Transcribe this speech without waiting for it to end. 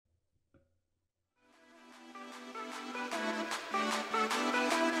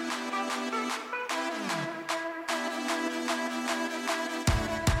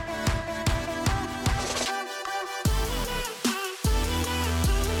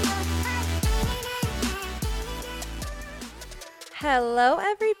Hello,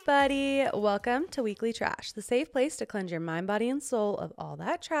 everybody. Welcome to Weekly Trash, the safe place to cleanse your mind, body, and soul of all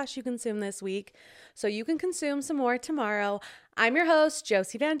that trash you consume this week so you can consume some more tomorrow. I'm your host,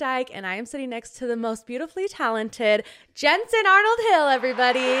 Josie Van Dyke, and I am sitting next to the most beautifully talented Jensen Arnold Hill,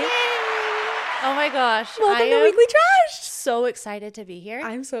 everybody. Yay. Oh my gosh. Welcome to Weekly Trash. So excited to be here.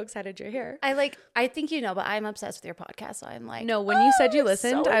 I'm so excited you're here. I think you know, but I'm obsessed with your podcast. So I'm like, no, when you said you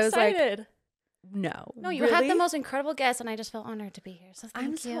listened, so I was excited. like, no, you really? have the most incredible guests, and I just feel honored to be here. So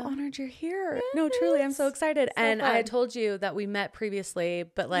thank you. I'm so honored you're here. No, truly, I'm so excited. So and fun. I had told you that we met previously,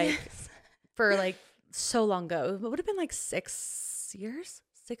 but for so long ago. It would have been like 6 years?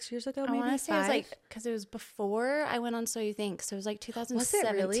 6 years ago, maybe? I want to say 5? it was because it was before I went on So You Think. So it was like 2017. Was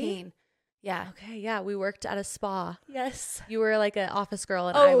it really? Yeah. Okay, yeah. We worked at a spa. Yes. You were like an office girl,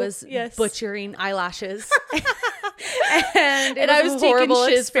 and I was butchering eyelashes. and I was taking horrible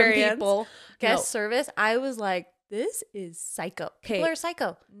shiz from experience. people. Guest service. I was like, this is psycho. People are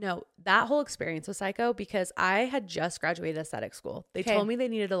psycho. No, that whole experience was psycho because I had just graduated aesthetic school. They told me they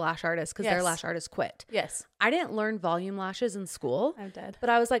needed a lash artist because their lash artist quit. Yes. I didn't learn volume lashes in school. I'm dead. But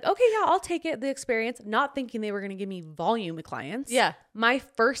I was like, okay, yeah, I'll take it, the experience, not thinking they were going to give me volume clients. Yeah. My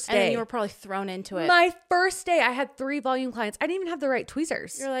first day. And then you were probably thrown into it. My first day, I had 3 volume clients. I didn't even have the right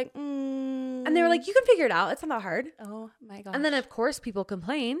tweezers. You're like, And they were like, you can figure it out. It's not that hard. oh my gosh. And then, of course, people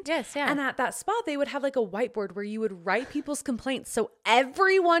complained. Yes, yeah. And at that spot, they would have like a whiteboard where you would write people's complaints so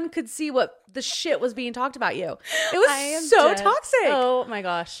everyone could see what the shit was being talked about you. It was so toxic. Oh my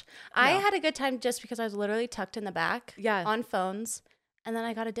gosh. I had a good time just because I was literally tucked in the back on phones. And then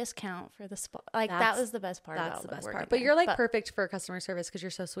I got a discount for the spot. That was the best part. That's about the best working part. But there. you're like perfect for customer service because you're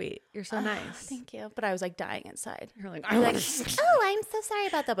so sweet. You're so nice. Thank you. But I was like dying inside. You're like, I'm so sorry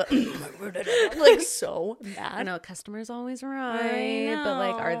about that. But I'm like so mad. I know customers always right, but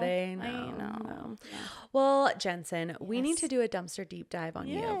like, are they? No, I know. No. Yeah. Well, Jensen, we need to do a dumpster deep dive on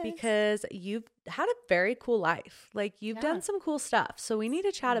you because you've had a very cool life. Like you've done some cool stuff. So we need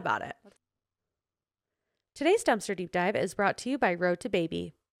to chat about it. Today's dumpster deep dive is brought to you by Road to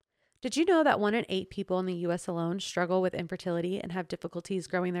Baby. Did you know that 1 in 8 people in the U.S. alone struggle with infertility and have difficulties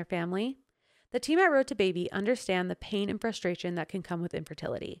growing their family? The team at Road to Baby understand the pain and frustration that can come with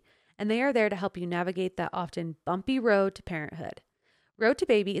infertility, and they are there to help you navigate that often bumpy road to parenthood. Road to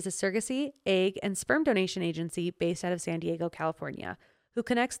Baby is a surrogacy, egg, and sperm donation agency based out of San Diego, California, who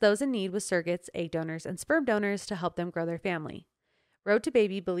connects those in need with surrogates, egg donors, and sperm donors to help them grow their family. Road to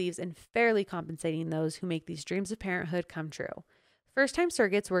Baby believes in fairly compensating those who make these dreams of parenthood come true. First-time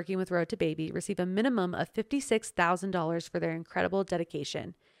surrogates working with Road to Baby receive a minimum of $56,000 for their incredible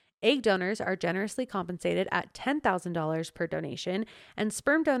dedication. Egg donors are generously compensated at $10,000 per donation, and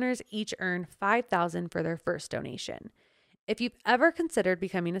sperm donors each earn $5,000 for their first donation. If you've ever considered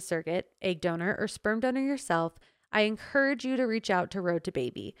becoming a surrogate, egg donor, or sperm donor yourself, I encourage you to reach out to Road to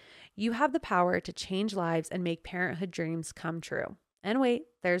Baby. You have the power to change lives and make parenthood dreams come true. And wait,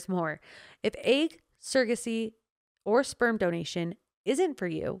 there's more. If egg, surrogacy, or sperm donation isn't for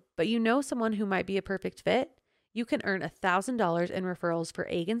you, but you know someone who might be a perfect fit, you can earn $1,000 in referrals for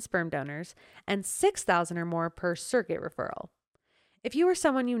egg and sperm donors and $6,000 or more per surrogate referral. If you or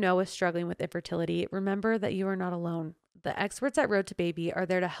someone you know is struggling with infertility, remember that you are not alone. The experts at Road to Baby are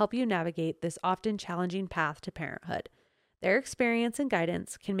there to help you navigate this often challenging path to parenthood. Their experience and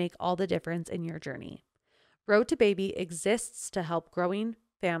guidance can make all the difference in your journey. Road to Baby exists to help growing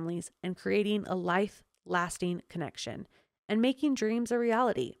families and creating a life-lasting connection and making dreams a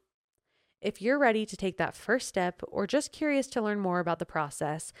reality. If you're ready to take that first step or just curious to learn more about the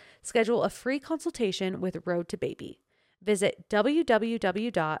process, schedule a free consultation with Road to Baby. Visit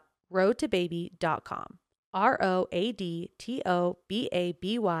www.roadtobaby.com.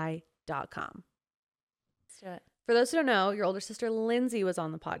 ROADTOBABY.com. Let's do it. For those who don't know, your older sister Lindsay was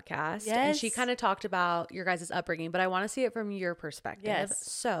on the podcast and she Yes. kind of talked about your guys' upbringing, but I want to see it from your perspective. Yes.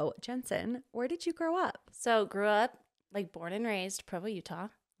 So, Jensen, where did you grow up? So grew up, born and raised, Provo, Utah.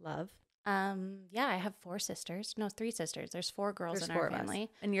 Love. I have 4 sisters. No, 3 sisters. There's 4 girls in our family.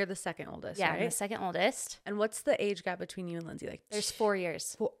 And you're the second oldest, Yeah, right? I'm the second oldest. And what's the age gap between you and Lindsay? Like There's 4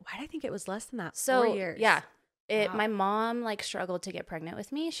 years. why did I think it was less than that? So 4 years. yeah, Wow. my mom struggled to get pregnant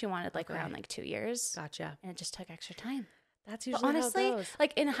with me. She wanted around 2 years. Gotcha. And it just took extra time. That's But usually honestly, how it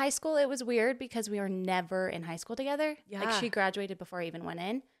goes. in high school, it was weird because we were never in high school together. Yeah. She graduated before I even went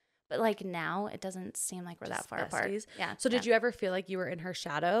in. But now it doesn't seem like we're Just that far apart. besties. Yeah. So did you ever feel like you were in her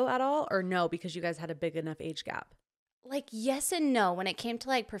shadow at all or no, because you guys had a big enough age gap? Yes and no. When it came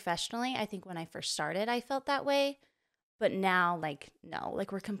to professionally, I think when I first started, I felt that way. But now, no,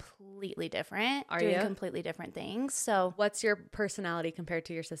 we're completely different. Doing completely different things. So what's your personality compared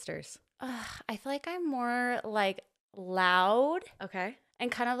to your sisters? I feel like I'm more loud. Okay.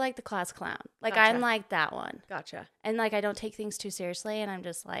 And kind of like the class clown. Like, Gotcha. I'm like that one. Gotcha. And like, I don't take things too seriously. And I'm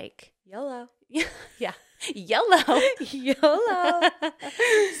just like. YOLO. Yeah. YOLO. YOLO.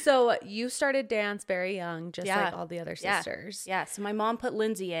 So you started dance very young, just like all the other sisters. Yeah. So my mom put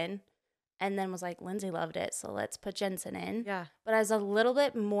Lindsay in and then was like, Lindsay loved it. So let's put Jensen in. Yeah. But I was a little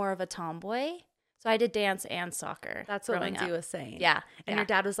bit more of a tomboy. So I did dance and soccer. That's what Lindsay was saying. Yeah. And your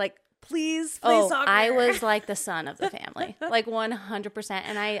dad was like, please play soccer. I was like the son of the family, like 100%.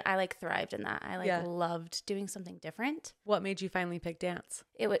 And I like thrived in that. I like loved doing something different. What made you finally pick dance?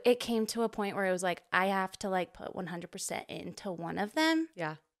 It came to a point where it was like, I have to like put 100% into one of them.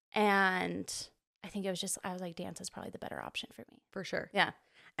 Yeah. And I think it was just, I was like, dance is probably the better option for me. For sure. Yeah.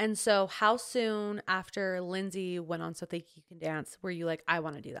 And so how soon after Lindsay went on So Think You Can Dance were you like, I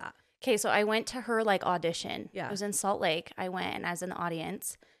want to do that? Okay. So I went to her like audition. Yeah. It was in Salt Lake. I went and I was in the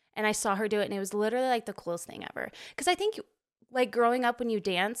audience. And I saw her do it, and it was literally like the coolest thing ever. Because I think, like, growing up when you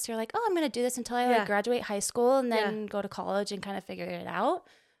dance, you're like, oh, I'm going to do this until I like graduate high school and then go to college and kind of figure it out.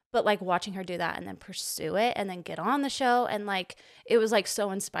 But like watching her do that and then pursue it and then get on the show, and like it was like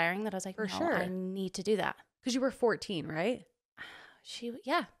so inspiring that I was like, I need to do that. Because you were 14, right?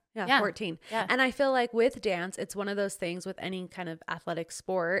 Yeah, 14. Yeah. And I feel like with dance, it's one of those things with any kind of athletic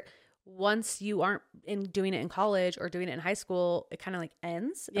sport. Once you aren't doing it in college or doing it in high school, it kind of like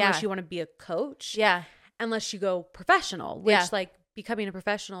ends unless you want to be a coach. Yeah. Unless you go professional, which like becoming a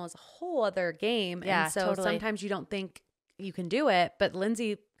professional is a whole other game. Yeah, and so sometimes you don't think you can do it, but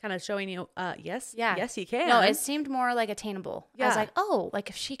Lindsay kind of showing you, yes, you can. No, it seemed more like attainable. Yeah. I was like, oh, like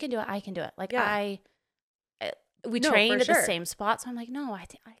if she can do it, I can do it. Like we trained at the same spot. So I'm like, no, I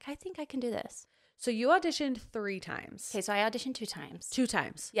think I can do this. So you auditioned 3 times. Okay, so I auditioned 2 times. 2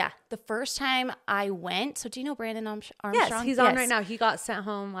 times. Yeah. The first time I went, so do you know Brandon Armstrong? Yes, he's on right now. He got sent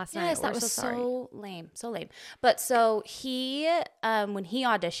home last night. Yes, that was so lame. So lame. But so he, when he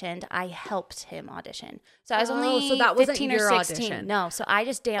auditioned, I helped him audition. So I was only so that 15 or 16. Audition. No, so I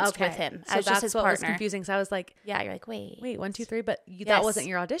just danced with him. So I was just his partner. Was confusing. So I was like, yeah, you're like, wait, 1, 2, 3, but that wasn't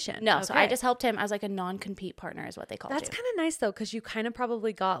your audition. No, so I just helped him. I was like a non-compete partner is what they called it. That's kind of nice though, because you kind of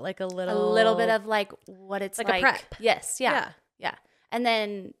probably got like a little bit of like what it's like a prep. Yes, yeah. And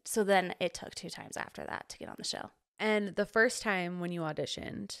then it took 2 times after that to get on the show. And the first time when you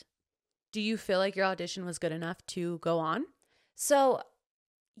auditioned, do you feel like your audition was good enough to go on? So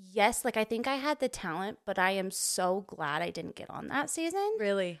yes, like I think I had the talent, but I am so glad I didn't get on that season.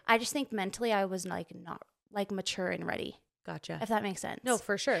 Really? I just think mentally I was like not like mature and ready. Gotcha. If that makes sense. No,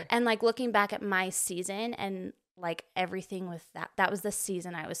 for sure. And like looking back at my season and like everything with that was the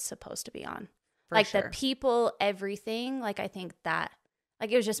season I was supposed to be on. The people, everything, like I think that like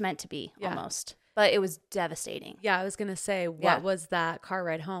it was just meant to be almost. But it was devastating. Yeah, I was going to say, what was that car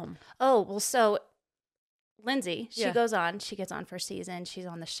ride home? Oh, well, so Lindsay, she goes on, she gets on for a season, she's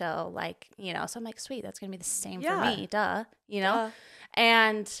on the show, like, you know, so I'm like, sweet, that's going to be the same for me, duh, you know? Duh.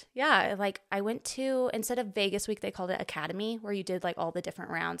 And yeah, like I went to, instead of Vegas week, they called it Academy, where you did like all the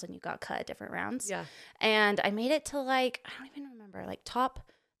different rounds and you got cut at different rounds. Yeah. And I made it to like, I don't even remember, like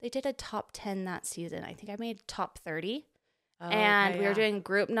they did a top 10 that season. I think I made top 30. And we were doing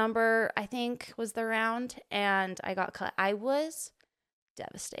group number, I think was the round, and I got cut. I was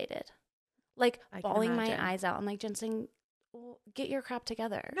devastated. Like bawling my eyes out. I'm like, Jensen, get your crap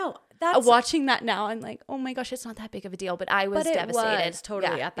together. No, that's watching that now. I'm like, oh my gosh, it's not that big of a deal. But I was devastated. Was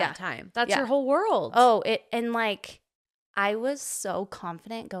totally at that time. That's your whole world. Oh, and like I was so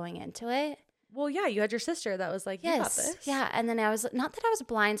confident going into it. Well, yeah, you had your sister that was like, you got this. Yeah. And then I was not that I was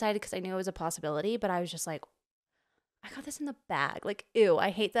blindsided because I knew it was a possibility, but I was just like, I got this in the bag. Like, ew, I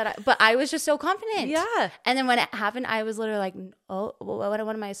hate that. But I was just so confident. Yeah. And then when it happened, I was literally like, oh, what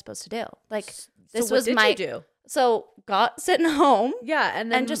am I supposed to do? Like, this so was what did you do? So got sitting home. Yeah.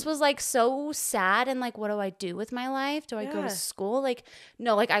 And just was like so sad. And like, what do I do with my life? Do I go to school? Like,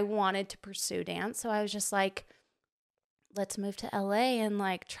 no, like I wanted to pursue dance. So I was just like, let's move to LA and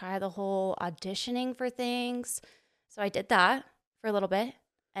like try the whole auditioning for things. So I did that for a little bit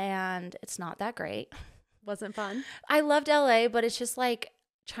and it's not that great. Wasn't fun. I loved LA, but it's just like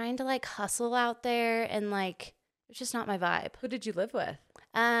trying to like hustle out there and like it's just not my vibe. Who did you live with?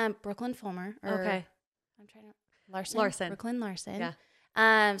 Brooklyn Fulmer. Okay. I'm trying to Larson. Brooklyn Larson.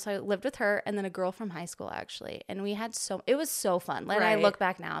 Yeah. So I lived with her and then a girl from high school actually. And we had it was so fun. When I look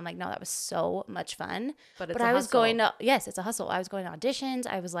back now, I'm like, no, that was so much fun. But I was going to, yes, it's a hustle. I was going to auditions.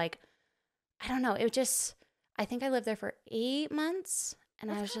 I was like, I don't know. It was just, I think I lived there for 8 months.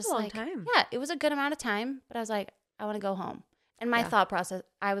 And I was just a long like, time. Yeah, it was a good amount of time. But I was like, I want to go home. And my thought process,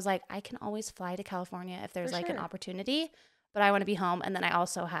 I was like, I can always fly to California if there's like an opportunity, but I want to be home. And then I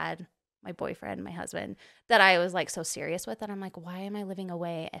also had my boyfriend, my husband, that I was like so serious with that I'm like, why am I living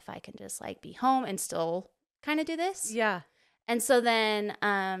away if I can just like be home and still kind of do this? Yeah. And so then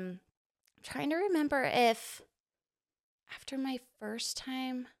I'm trying to remember if after my first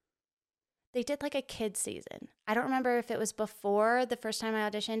time they did like a kids season. I don't remember if it was before the first time I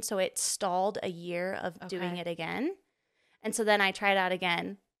auditioned, so it stalled a year of doing it again. And so then I tried out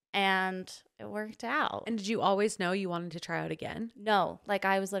again and it worked out. And did you always know you wanted to try out again? No, like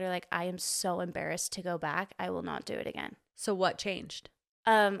I was literally like, I am so embarrassed to go back. I will not do it again. So what changed?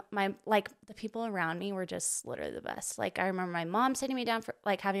 My like the people around me were just literally the best. Like I remember my mom sitting me down for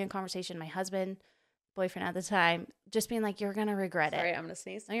like having a conversation, my husband, boyfriend at the time, just being like, you're going to regret it. Sorry, I'm going to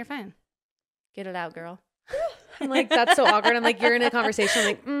sneeze. No, you're fine. Get it out, girl. I'm like, that's so awkward. I'm like, you're in a conversation. I'm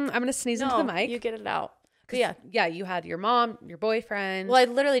like, I'm going to sneeze into the mic. You get it out. But yeah. Yeah, you had your mom, your boyfriend. Well, I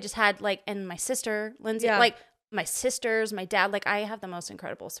literally just had like, and my sister, Lindsay, like my sisters, my dad, like I have the most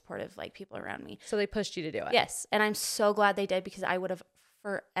incredible supportive like people around me. So they pushed you to do it. Yes. And I'm so glad they did because I would have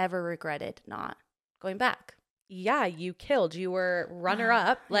forever regretted not going back. Yeah, you killed. You were runner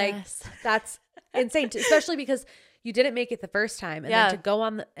up. Like that's insane, especially because you didn't make it the first time. And then to go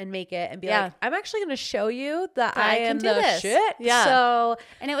on and make it and be like, I'm actually going to show you that I am the shit. Yeah. So,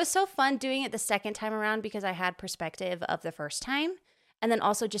 and it was so fun doing it the second time around because I had perspective of the first time. And then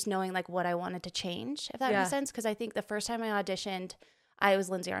also just knowing like what I wanted to change, if that makes sense. Because I think the first time I auditioned, I was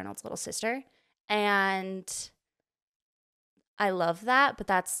Lindsay Arnold's little sister. And I love that, but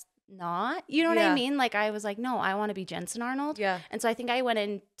that's not, you know what I mean? Like I was like, no, I want to be Jensen Arnold. Yeah. And so I think I went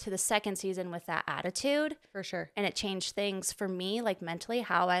into the second season with that attitude. For sure. And it changed things for me, like mentally,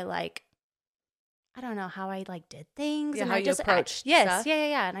 how I like, I don't know, how I like did things. Yeah, and how I you just approached stuff. stuff.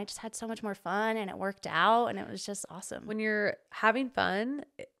 Yeah. And I just had so much more fun and it worked out and it was just awesome. When you're having fun,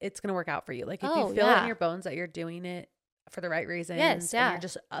 it's going to work out for you. Like if you feel it in your bones that you're doing it for the right reasons. Yes, and you're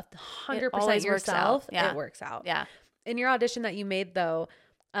just 100% yourself, it works out. Yeah. In your audition that you made though,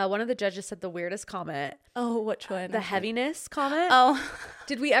 one of the judges said the weirdest comment. Oh, which one? The heaviness comment. Oh.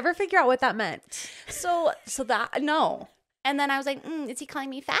 Did we ever figure out what that meant? So that, no. And then I was like, is he calling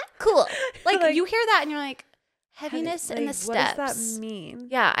me fat? Cool. Like you hear that and you're like, heaviness in the steps. What does that mean?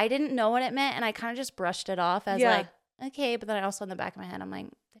 Yeah, I didn't know what it meant and I kind of just brushed it off as like, okay. But then I also in the back of my head, I'm like,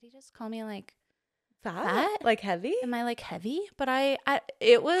 did he just call me like fat? Like heavy? Am I like heavy? But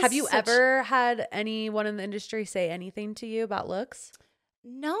it was. Have you ever had anyone in the industry say anything to you about looks?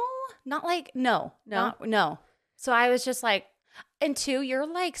 No, not like, no. So I was just like, and two, you're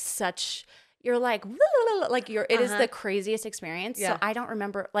like, it is the craziest experience. Yeah. So I don't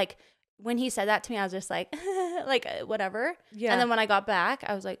remember, like, when he said that to me, I was just like, like, whatever. Yeah. And then when I got back,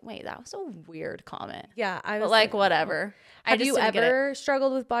 I was like, wait, that was a weird comment. Yeah. But like, whatever. Have you ever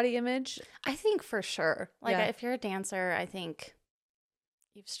struggled with body image? I think for sure. Like, if you're a dancer, I think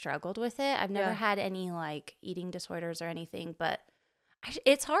you've struggled with it. I've never had any, like, eating disorders or anything, but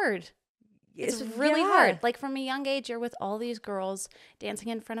it's hard. It's really hard. Like from a young age, you're with all these girls dancing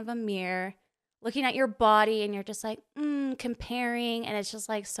in front of a mirror, looking at your body, and you're just like, comparing, and it's just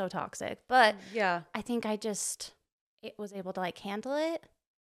like so toxic. But I think it was able to like handle it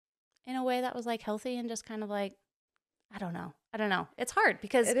in a way that was like healthy and just kind of like, I don't know. It's hard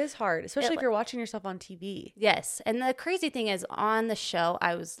because it is hard, especially if you're watching yourself on TV. Yes. And the crazy thing is on the show,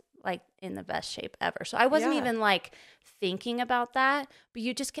 I was like in the best shape ever. So I wasn't even like thinking about that, but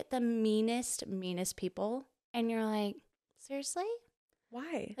you just get the meanest people and you're like, seriously?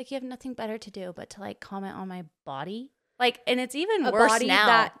 Why? Like you have nothing better to do but to like comment on my body. Like, and it's even a worse body now.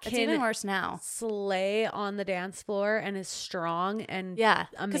 That it's even worse now. Slay on the dance floor and is strong and amazing.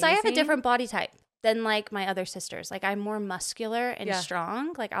 Because I have a different body type than like my other sisters. Like I'm more muscular and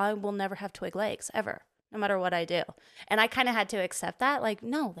strong. Like I will never have twig legs ever, no matter what I do. And I kind of had to accept that. Like,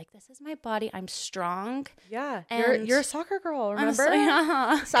 no, like this is my body. I'm strong. Yeah. You're a soccer girl, remember?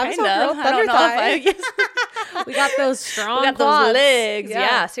 I'm a soccer girl. Thunder thigh. We got those strong those legs.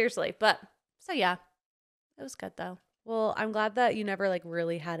 Yeah, seriously. But so yeah, it was good though. Well, I'm glad that you never like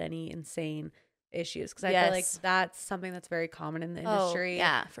really had any insane issues because I feel like that's something that's very common in the industry.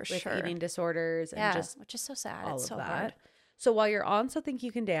 Yeah, for with sure. Eating disorders and just which is so sad. All it's of so that. hard. So while you're on So Think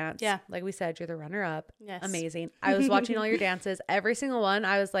You Can Dance, like we said, you're the runner-up. Yes. Amazing. I was watching all your dances. Every single one,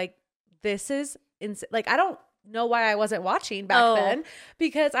 I was like, this is insane. Like, I don't know why I wasn't watching back then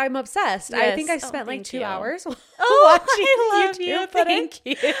because I'm obsessed. Yes. I think I spent like 2 hours watching I love YouTube. Thank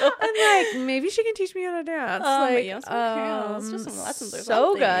you. I'm like, maybe she can teach me how to dance. Like, let's do some lessons or so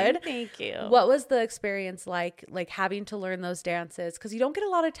something. Good. Thank you. What was the experience like having to learn those dances? Because you don't get a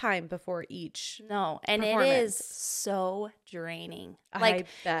lot of time before each. No, and it is so draining. Like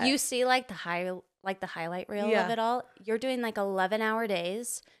you see like the like the highlight reel of it all. You're doing like 11-hour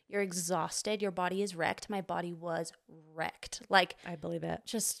days. You're exhausted. Your body is wrecked. My body was wrecked. Like, I believe it.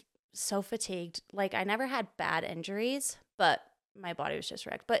 Just so fatigued. Like, I never had bad injuries, but my body was just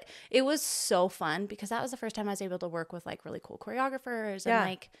wrecked. But it was so fun because that was the first time I was able to work with like really cool choreographers and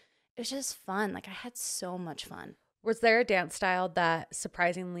like it was just fun. Like, I had so much fun. Was there a dance style that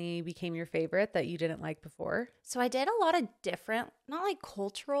surprisingly became your favorite that you didn't like before? So I did a lot of different, not like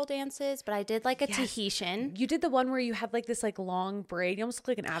cultural dances, but I did like a Tahitian. You did the one where you had like this like long braid. You almost look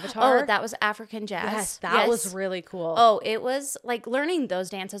like an avatar. Oh, that was African jazz. Yes, that was really cool. Oh, it was like learning those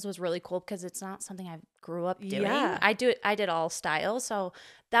dances was really cool because it's not something I grew up doing. Yeah. I did all styles. So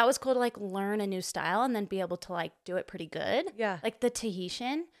that was cool to like learn a new style and then be able to like do it pretty good. Yeah. Like the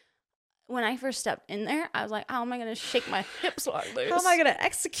Tahitian. When I first stepped in there, I was like, how am I going to shake my hips like this? How am I going to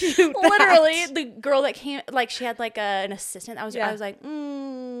execute Literally, the girl that came, like she had like an assistant. I was like,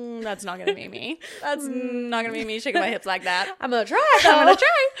 that's not going to be me. That's not going to be me shaking my hips like that. I'm going to try. I'm going to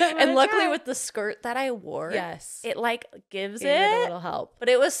try. And luckily with the skirt that I wore, it like gives it a little help. But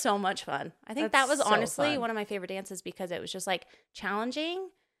it was so much fun. I think that was so honestly fun. one of my favorite dances because it was just like challenging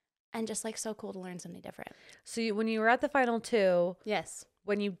and just like so cool to learn something different. So when you were at the final two. Yes.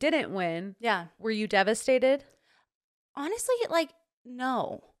 When you didn't win, yeah, were you devastated? Honestly, like,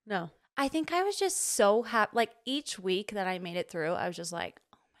 no. I think I was just so happy. Like, each week that I made it through, I was just like,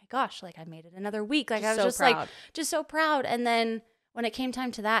 oh my gosh, like I made it another week. Like, I was so just proud. like, just so proud. And then when it came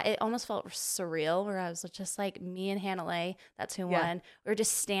time to that, it almost felt surreal where I was just like, me and Hannah Leigh, that's who won. We were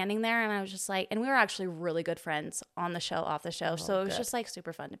just standing there and I was just like, and we were actually really good friends on the show, off the show. So it was just like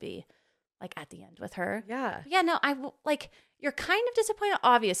super fun to be like at the end with her. Yeah. But yeah, no, you're kind of disappointed,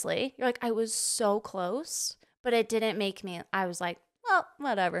 obviously. You're like, I was so close, but it didn't make me, I was like, well,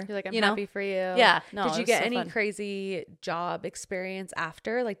 whatever. You're like, I'm happy for you. Yeah. No, did you get any crazy job experience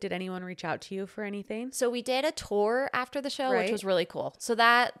after? Like, did anyone reach out to you for anything? So we did a tour after the show, which was really cool. So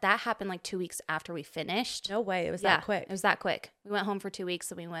that happened like 2 weeks after we finished. No way. It was that quick. It was that quick. We went home for 2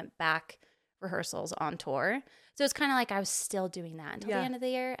 weeks and we went back rehearsals on tour. So it's kind of like I was still doing that until the end of the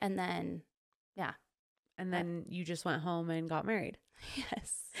year. And then, And then you just went home and got married.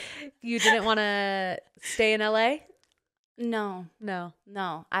 Yes. You didn't want to stay in LA? No.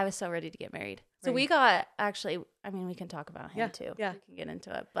 I was so ready to get married. So we got, actually, I mean, we can talk about him too. Yeah. We can get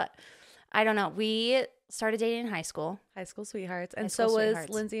into it. But I don't know. We started dating in high school. High school sweethearts. And so was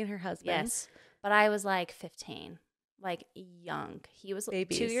Lindsay and her husband. Yes. But I was like 15, like young. He was 2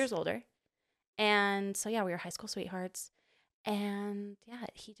 years older. And so, yeah, we were high school sweethearts. And yeah,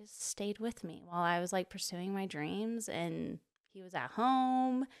 he just stayed with me while I was like pursuing my dreams and he was at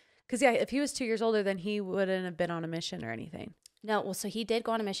home. Because if he was 2 years older, then he wouldn't have been on a mission or anything. No, well, so he did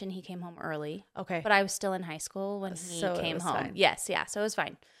go on a mission. He came home early. Okay. But I was still in high school when he came home. Fine. Yes, yeah. So it was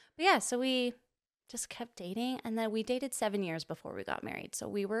fine. But yeah, so we just kept dating. And then we dated 7 years before we got married. So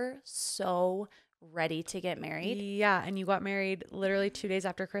we were so ready to get married. Yeah. And you got married literally 2 days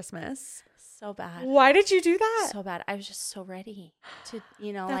after Christmas. So bad. Why did you do that? So bad. I was just so ready to,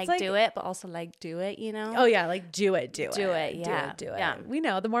 like do it, but also like do it, Oh yeah, like do it. Yeah. Do it. Yeah. We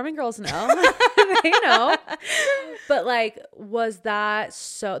know. The Mormon girls know. They know. But like, was that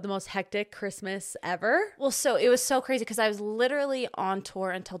the most hectic Christmas ever? Well, so it was so crazy because I was literally on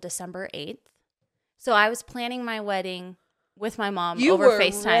tour until December 8th. So I was planning my wedding with my mom over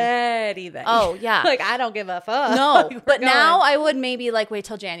FaceTime. Ready then. Oh, yeah. Like, I don't give a fuck. No, but now I would maybe like wait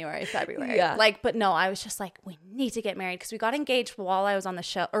till January, February. Yeah. Like, but no, I was just like, we need to get married because we got engaged while I was on the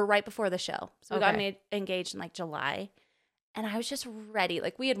show or right before the show. So we got engaged in like July. And I was just ready.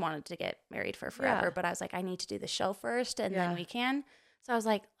 Like, we had wanted to get married for forever, but I was like, I need to do the show first and then we can. So I was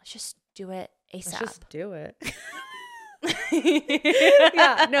like, let's just do it ASAP. Let's just do it.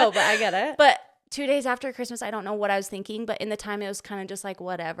 Yeah, no, but I get it. But 2 days after Christmas, I don't know what I was thinking, but in the time it was kind of just like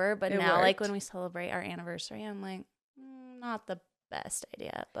whatever. But now, like when we celebrate our anniversary, I'm like, not the best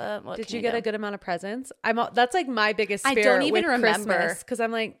idea. But what did you get a good amount of presents? That's like my biggest fear. I don't even remember because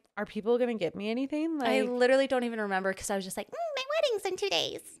I'm like, are people gonna get me anything? Like, I literally don't even remember because I was just like, my wedding's in 2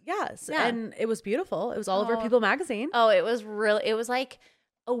 days. Yes, and it was beautiful. It was all over People magazine. Oh, it was really. It was like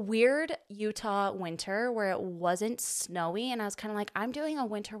a weird Utah winter where it wasn't snowy. And I was kind of like, I'm doing a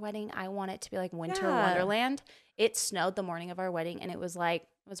winter wedding. I want it to be like winter wonderland. It snowed the morning of our wedding and it was like,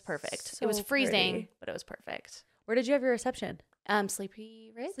 it was perfect. So it was freezing, pretty. but it was perfect. Where did you have your reception?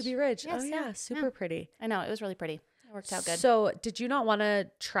 Sleepy Ridge. Sleepy Ridge. Yes, oh yeah, super pretty. I know, it was really pretty. It worked out good. So did you not want to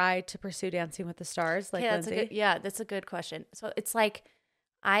try to pursue Dancing with the Stars like Lindsay? That's a good question. So it's like,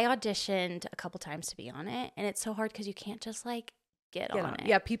 I auditioned a couple times to be on it and it's so hard because you can't just like get on it.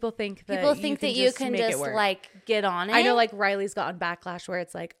 Yeah, people think that you can just like get on it. I know, like Riley's gotten backlash where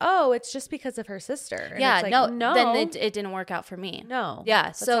it's like, oh, it's just because of her sister. And yeah, it's like, no, then it didn't work out for me. No, yeah,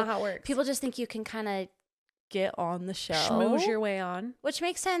 that's so not how it works. People just think you can kind of get on the show, schmooze your way on, which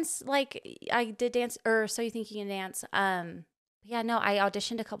makes sense. Like I did dance, or So You Think You Can Dance. Yeah, no, I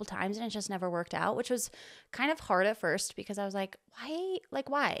auditioned a couple times and it just never worked out, which was kind of hard at first because I was like, why?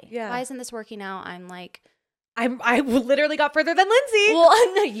 Like, why? Yeah. Why isn't this working out? I'm like, I literally got further than Lindsay.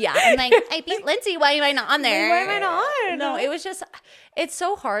 Well, yeah. I'm like, I beat Lindsay. Why am I not on there? Why am I not on? No, it was just, it's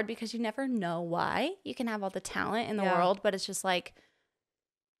so hard because you never know why. You can have all the talent in the world, but it's just like,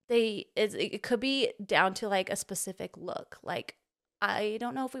 it could be down to like a specific look. Like, I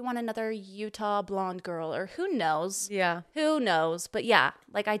don't know if we want another Utah blonde girl or who knows. Yeah. Who knows? But yeah,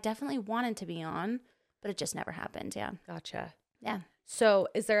 like I definitely wanted to be on, but it just never happened. Yeah. Gotcha. Yeah. So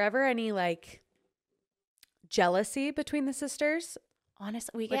is there ever any like jealousy between the sisters?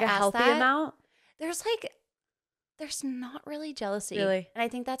 Honestly, we like get a healthy that. amount? There's not really jealousy. Really? And I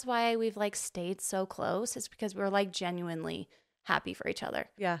think that's why we've like stayed so close. It's because we're like genuinely happy for each other.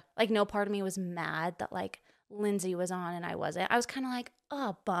 Yeah. Like no part of me was mad that like Lindsay was on and I wasn't. I was kind of like,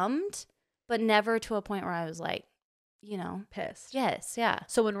 oh, bummed, but never to a point where I was like, you know, pissed. Yes, yeah.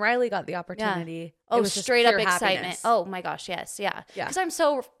 So when Riley got the opportunity, it was straight up excitement. Happiness. Oh my gosh, yes, yeah. Because I'm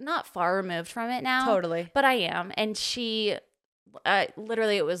so not far removed from it now. Totally. But I am. And she,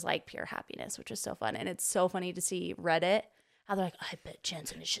 literally, it was like pure happiness, which was so fun. And it's so funny to see Reddit, how they're like, I bet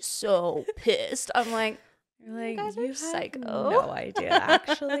Jensen is just so pissed. I'm like, you're like, you guys are psycho. No idea,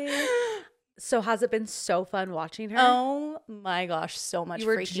 actually. So has it been so fun watching her? Oh my gosh, so much. You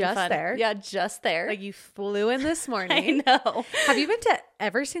were freaking just fun. there. Yeah, just there. Like you flew in this morning. I know. Have you been to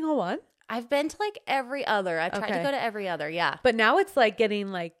every single one? I've been to like every other. I've tried to go to every other. Yeah. But now it's like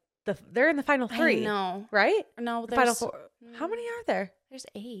getting like they're in the final 3. No. Right? No, the final 4. How many are there? There's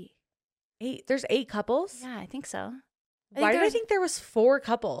 8. 8. There's 8 couples? Yeah, I think so. Why did I think there was 4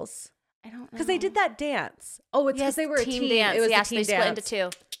 couples? I don't know. Because they did that dance. Oh, it's because they were a team dance. It was yeah, the team they split dance.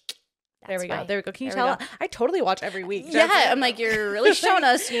 into 2. There we go. There we go. Can you There we tell? I totally watch every week. Yeah, I'm like, you're really showing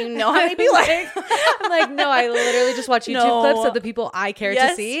us you know how many people. I'm like, no, I literally just watch YouTube clips of the people I care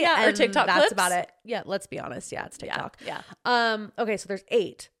to see. Yeah, and or TikTok that's clips. about it. Yeah, let's be honest. Yeah, it's TikTok. Yeah. Okay, so there's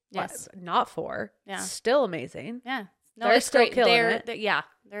 8. Yes. Not 4. Yeah. Still amazing. Yeah. No, they're it's still great. killing it. Yeah,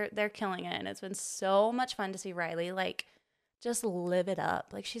 they're killing it, and it's been so much fun to see Riley like just live it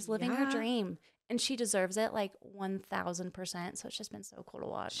up. Like she's living her dream. And she deserves it like 1,000%. So it's just been so cool to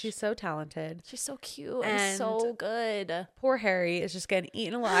watch. She's so talented. She's so cute and so good. Poor Harry is just getting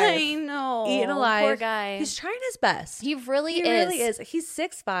eaten alive. I know. Eaten alive. Poor guy. He's trying his best. He really is. He's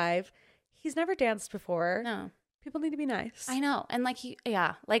 6'5". He's never danced before. No. People need to be nice. I know. And like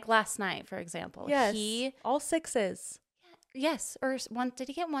like last night, for example. Yes. All 6s. Yes. Or did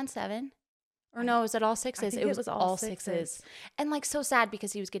he get 1-7? Or no, was it all 6s? It was all 6s. And like so sad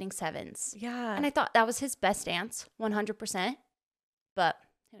because he was getting 7s. Yeah. And I thought that was his best dance, 100%. But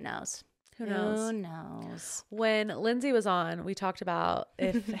who knows? Who knows? Who knows? When Lindsay was on, we talked about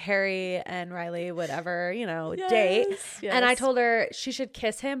if Harry and Riley would ever, date. Yes. And I told her she should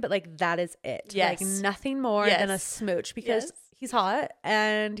kiss him, but like that is it. Yes. Like nothing more than a smooch because he's hot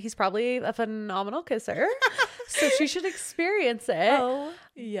and he's probably a phenomenal kisser. So she should experience it. Oh,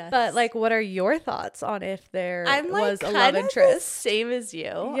 yes. But like, what are your thoughts on if there was a love kind of interest? the same as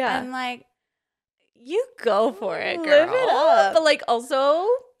you. Yeah. I'm like, you go for it, girl. Live it up. But like also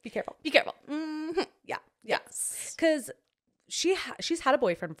Be careful. be careful. Mm-hmm. Yeah. Yes. Because she's had a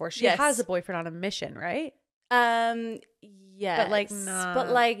boyfriend before. She has a boyfriend on a mission, right? Yes. But like not. But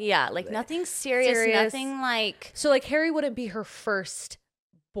like, yeah, like nothing serious. Nothing like. So like Harry wouldn't be her first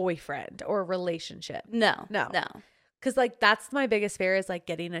boyfriend or relationship. No. Because like that's my biggest fear is like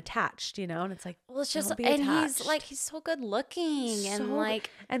getting attached, and it's like, well, it's just, don't be and attached. he's so good looking and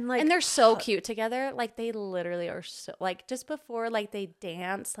and they're so cute together. Like they literally are so like just before like they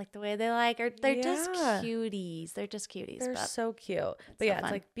dance, like the way they they're just cuties. They're just cuties. They're so cute. But so it's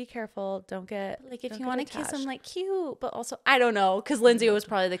fun. like be careful. Don't get like if you want to kiss them, like cute, but also I don't know because Lindsay was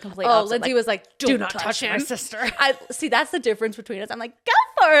probably the complete. Oh, opposite. Lindsay was like, do not touch my sister. I see. That's the difference between us. I'm like,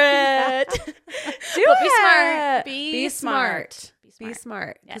 go for it. Do but it. Be smart. Be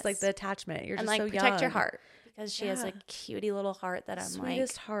smart. Because Yes. like the attachment, you're And just like so protect young. your heart because she has a cutie little heart that I'm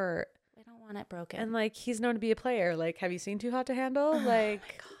Sweetest heart. I don't want it broken. And like he's known to be a player. Like, have you seen Too Hot to Handle? Like,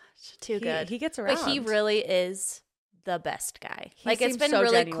 gosh, too good. He gets around. But he really is the best guy. He like it's seems been so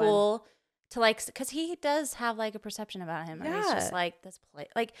really genuine. cool to like because he does have like a perception about him. And he's Yeah. just like this play.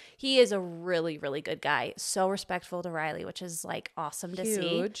 Like he is a really really good guy. So respectful to Riley, which is like awesome to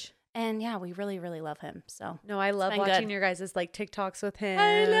see. Huge. And yeah, we really, really love him. So no, I love watching your guys' like TikToks with him.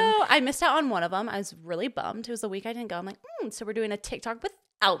 I know. I missed out on one of them. I was really bummed. It was the week I didn't go. I'm like, so we're doing a TikTok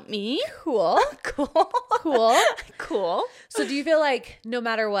without me. Cool. Cool. So do you feel like no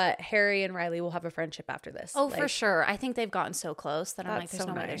matter what, Harry and Riley will have a friendship after this? Oh, like, for sure. I think they've gotten so close that I'm like, there's so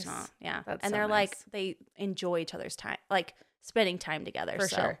no way nice. there's not. Yeah. That's and so they're nice. like, they enjoy each other's time, like spending time together. For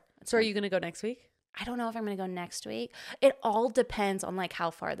sure. So are you going to go next week? I don't know if I'm going to go next week. It all depends on like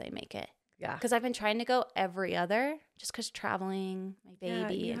how far they make it. Yeah. Because I've been trying to go every other just because traveling, my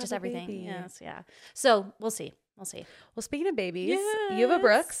baby, you and just have a everything. baby. Yes. Yeah. So we'll see. We'll see. Well, speaking of babies, Yes, you have a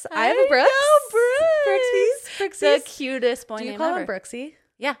Brooks. I have a Brooks. Brooksies. The cutest boy Do you name call ever. him Brooksy?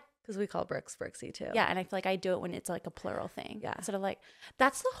 Yeah. Because we call Brooks Brooksy too. Yeah. And I feel like I do it when it's like a plural thing. Yeah. Instead of like,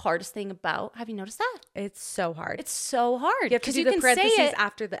 that's the hardest thing about, have you noticed that? It's so hard. It's so hard. You have to do the parentheses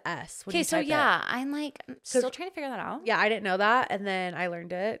after the S. Okay, so yeah, I'm still trying to figure that out. Yeah, I didn't know that. And then I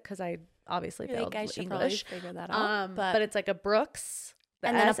learned it because I obviously failed I should English. probably figure that out. But it's like a Brooks, the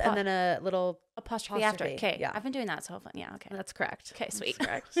and then S, and then a little apostrophe after. Okay, yeah. I've been doing that so fun. Yeah, okay. That's correct. Okay, sweet.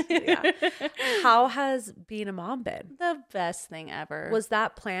 That's correct. Yeah. How has being a mom been? The best thing ever. Was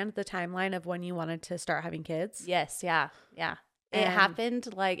that planned, the timeline of when you wanted to start having kids? Yes, yeah. It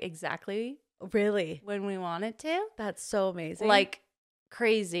happened like exactly Really? when we wanted to. That's so amazing. Like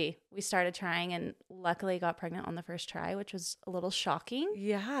crazy. We started trying and luckily got pregnant on the first try, which was a little shocking.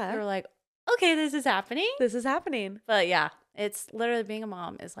 Yeah. We were like, okay, this is happening. This is happening. But yeah, it's literally being a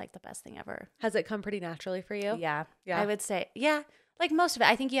mom is like the best thing ever. Has it come pretty naturally for you? Yeah. Yeah. I would say, yeah, like most of it.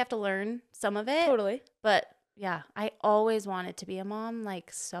 I think you have to learn some of it. Totally. But yeah, I always wanted to be a mom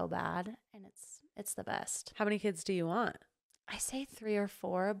like so bad. And it's the best. How many kids do you want? I say 3 or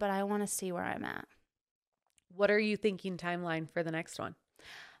 4, but I want to see where I'm at. What are you thinking timeline for the next one?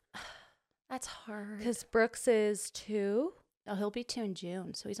 That's hard. Because Brooks is 2. Oh, he'll be 2 in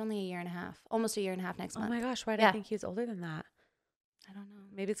June. So he's only a year and a half. Almost a year and a half next month. Oh my gosh, why did I think he was older than that? I don't know.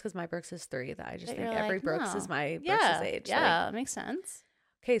 Maybe it's because my Brooks is 3 that I just But think you're every like, Brooks no. is my Yeah, Brooks' age. Yeah, that makes sense.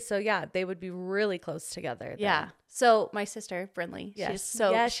 Okay, so yeah, they would be really close together. Then. Yeah. So my sister, Brinley,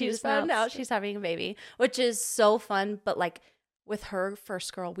 she just found out she's having a baby, which is so fun. But like with her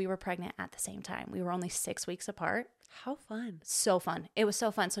first girl, we were pregnant at the same time. We were only 6 weeks apart. How fun. So fun. It was so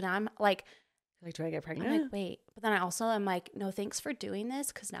fun. So now I'm like, do I get pregnant? I'm like, wait. But then I also am like, no, thanks for doing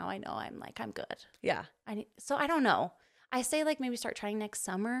this. Cause now I know I'm good. Yeah. So I don't know. I say like maybe start trying next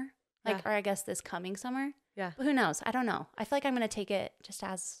summer. Like, or I guess this coming summer. Yeah. But who knows? I don't know. I feel like I'm going to take it just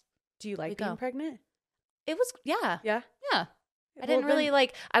as. Do you like being pregnant? It was, yeah. Yeah. Yeah. I didn't really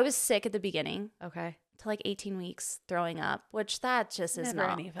I was sick at the beginning. Okay. To like 18 weeks throwing up, which that just is never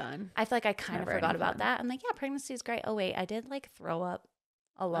not any fun. I feel like I kind of forgot about that. I'm like, yeah, pregnancy is great. Oh wait, I did like throw up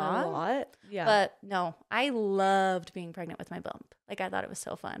a lot. Yeah. But no, I loved being pregnant with my bump. Like I thought it was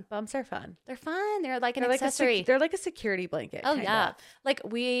so fun. Bumps are fun. They're fun. They're like an accessory. They're like a security blanket. Oh yeah. Like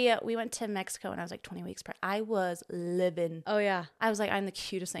we went to Mexico and I was like 20 weeks pregnant. I was living. Oh yeah. I was like, I'm the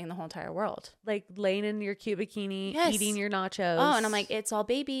cutest thing in the whole entire world. Like laying in your cute bikini, eating your nachos. Oh, and I'm like, it's all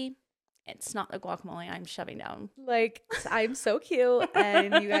baby. It's not the guacamole I'm shoving down. Like, I'm so cute.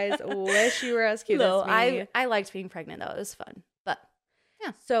 And you guys wish you were as cute as me. I liked being pregnant though. It was fun. But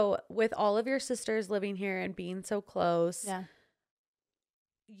yeah. So with all of your sisters living here and being so close. Yeah.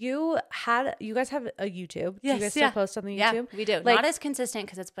 You guys have a YouTube. Yes, do you guys still post on the YouTube? Yeah, we do. Like, not as consistent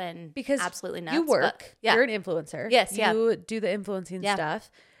because it's been absolutely nuts. You work. You're an influencer. Yes, You do the influencing stuff.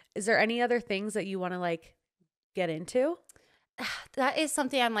 Is there any other things that you want to like get into? That is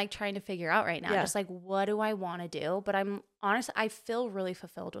something I'm like trying to figure out right now. Just like, what do I want to do? But I'm honest, I feel really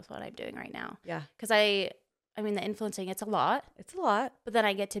fulfilled with what I'm doing right now. Yeah. Because I mean, the influencing, it's a lot. It's a lot. But then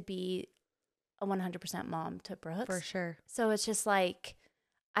I get to be a 100% mom to Brooks. For sure. So it's just like,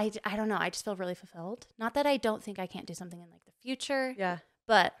 I don't know. I just feel really fulfilled. Not that I don't think I can't do something in like the future. Yeah.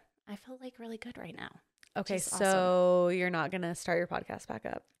 But I feel like really good right now. Okay. So you're not going to start your podcast back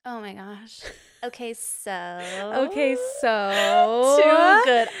up. Oh my gosh. Okay. So. Too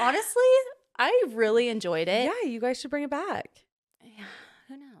good. Honestly, I really enjoyed it. Yeah. You guys should bring it back. Yeah.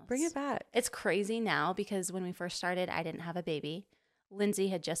 Who knows? Bring it back. It's crazy now because when we first started, I didn't have a baby. Lindsay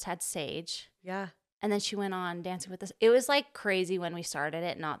had just had Sage. Yeah. And then she went on Dancing with Us. It was like crazy when we started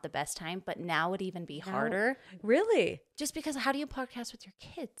it, not the best time, but now would even be harder. Really? Just because how do you podcast with your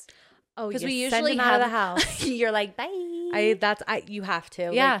kids? Oh, because we usually send them out of the house. You're like, bye. You have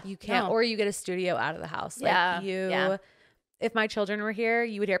to. Yeah. Like, you can't, or you get a studio out of the house. Like if my children were here,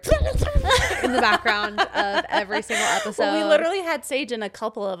 you would hear in the background of every single episode. Well, we literally had Sage in a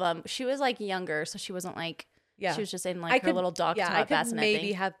couple of them. She was like younger, so she wasn't like, she was just in like her little dog bassinet maybe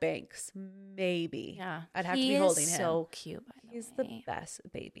thing. have Banks. Maybe. Yeah. I'd have to be holding him. So cute, by the He's the best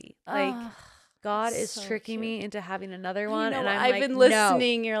baby. Like, God is so tricking me into having another one. And I've been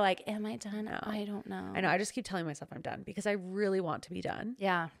listening. No. You're like, am I done? No. I don't know. I know. I just keep telling myself I'm done because I really want to be done.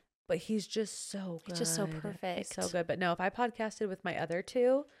 Yeah. But he's just so good. He's just so perfect. He's so good. But no, if I podcasted with my other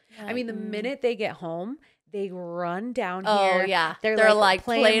two, I mean, the minute they get home, they run down here. Oh, yeah. They're like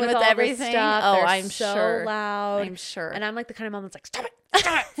playing with everything. Stuff. Oh, They're I'm so sure. loud. I'm sure. And I'm like the kind of mom that's like, stop it.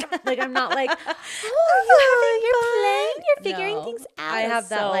 Stop it. Like, I'm not like, you're playing. You're figuring things out. I have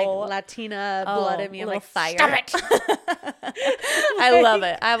that like Latina blood in me. I'm like, fire. Stop it. I love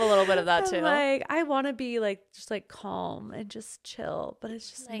it. I have a little bit of that too. Like, I want to be like, just like calm and just chill, but it's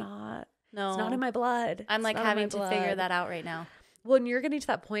just like, not. No, it's not in my blood. I'm like having to figure that out right now. Well, and you're getting to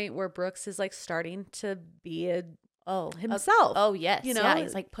that point where Brooks is like starting to be himself. Oh yes, you know, yeah,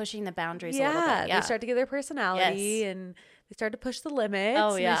 he's like pushing the boundaries a little bit. Yeah, they start to get their personality and they start to push the limits.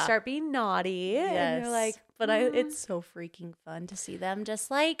 Oh yeah, and they start being naughty. Yes, and you're like, but it's so freaking fun to see them just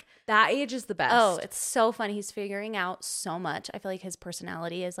like that age is the best. Oh, it's so fun. He's figuring out so much. I feel like his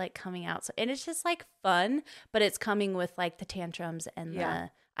personality is like coming out, and it's just like fun, but it's coming with like the tantrums and the.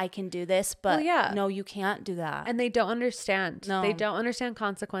 I can do this, but no, you can't do that. And they don't understand. No. They don't understand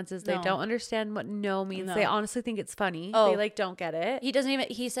consequences. No. They don't understand what no means. No. They honestly think it's funny. They like don't get it. He doesn't even,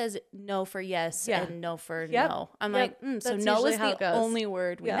 he says no for yes and no for no. I'm like, so no is the only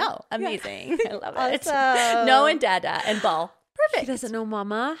word we know. Amazing. I love it. No and dada and ball. Perfect. He doesn't know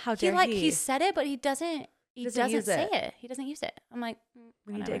mama. How dare he? He said it, but he doesn't say it. He doesn't use it. I'm like,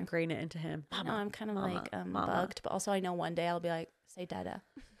 we need to ingrain it into him. No, I'm kind of like bugged, but also I know one day I'll be like, say dada.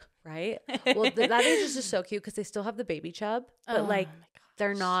 Right? Well, that age is just so cute because they still have the baby chub, but like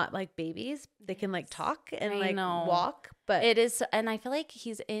they're not like babies. They can like talk and like walk, but it is. And I feel like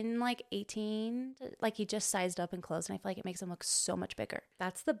he's in like 18, like he just sized up in clothes, and I feel like it makes him look so much bigger.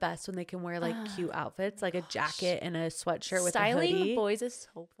 That's the best when they can wear like cute outfits, like a jacket and a sweatshirt with a hoodie. Styling boys is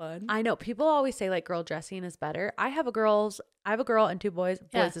so fun. I know people always say like girl dressing is better. I have a girl and two boys.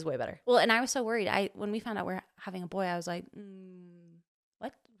 Boys is way better. Well, and I was so worried. When we found out we're having a boy, I was like,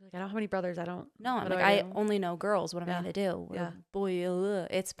 what? Like, I don't have any brothers. I don't. No, I'm like, I only know girls. What am I going to do? Boy,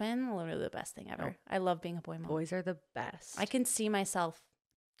 it's been literally the best thing ever. I love being a boy mom. Boys are the best. I can see myself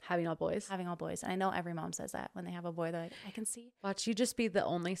having all boys. And I know every mom says that when they have a boy. They're like, I can see. Watch you just be the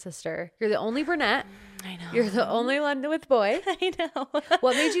only sister. You're the only brunette. I know. You're the only one with boy. I know.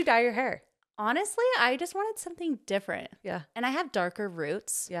 What made you dye your hair? Honestly, I just wanted something different. Yeah. And I have darker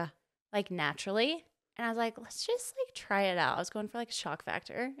roots. Yeah. Like naturally. And I was like, let's just like try it out. I was going for like a shock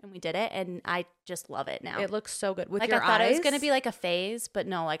factor, and we did it, and I just love it now. It looks so good with like your I thought eyes. It was going to be like a phase, but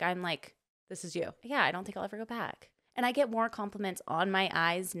no, like I'm like, this is you. Yeah, I don't think I'll ever go back. And I get more compliments on my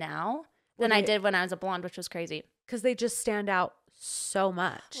eyes now than I did when I was a blonde, which was crazy. Because they just stand out so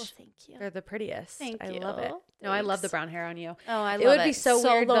much. Well, thank you. They're the prettiest. Thank you. I love it. Thanks. No, I love the brown hair on you. Oh, I love it. It would be so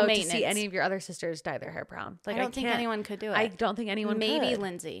weird though to see any of your other sisters dye their hair brown. Like I don't think anyone could do it. I don't think anyone could. Maybe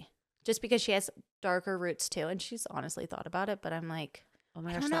Lindsay. Just because she has darker roots too. And she's honestly thought about it, but I'm like, oh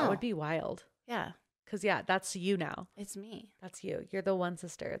my gosh, that would be wild. Yeah. Because that's you now. It's me. That's you. You're the one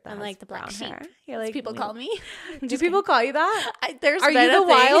sister that I'm has like the black sheep. Hair. You're like, people call me. Do people call you that? Are you the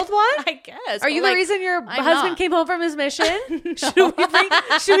wild one? I guess. Are you the reason your husband came home from his mission? Should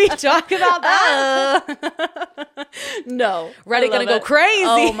we talk about that? No. Reddit gonna go crazy.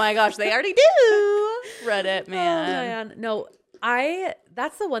 Oh my gosh, they already do. Reddit, man. No.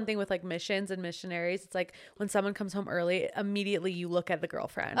 That's the one thing with like missions and missionaries. It's like when someone comes home early, immediately you look at the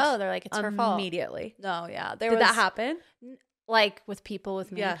girlfriend. Oh, they're like, it's her fault. Immediately. No, yeah. Did that happen? Like with people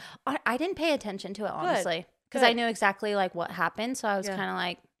with me. Yeah. I didn't pay attention to it, honestly. Because I knew exactly like what happened. So I was kind of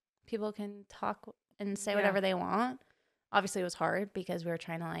like, people can talk and say whatever they want. Obviously it was hard because we were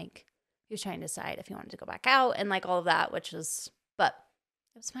trying to he was trying to decide if he wanted to go back out and like all of that, but it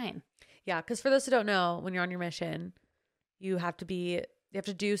was fine. Yeah. Because for those who don't know, when you're on your mission, you have to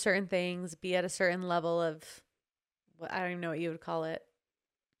do certain things, be at a certain level of I don't even know what you would call it.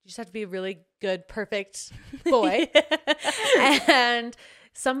 You just have to be a really good, perfect boy. And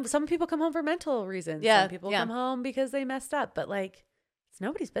some people come home for mental reasons. Yeah. Some people come home because they messed up, but like it's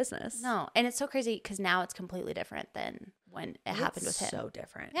nobody's business. No. And it's so crazy because now it's completely different than when it happened with him. So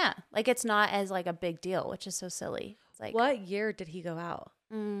different. Yeah. Like it's not as like a big deal, which is so silly. It's like, what year did he go out?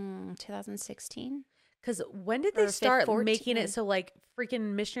 2016. Because when did they start making it so like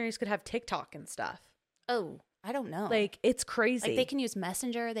freaking missionaries could have TikTok and stuff? Oh, I don't know. Like it's crazy. Like they can use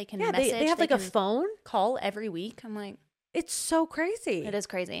Messenger. They can message. They have like a phone call every week. I'm like, it's so crazy. It is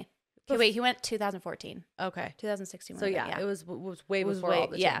crazy. Okay, wait. He went 2014. Okay, 2016. So it was way before all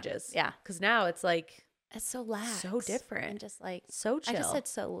the changes. Yeah, because now it's like It's so lax. So different. And just like, so chill. I just said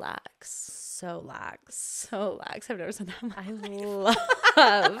so lax. So lax. So lax. I've never said that. I love.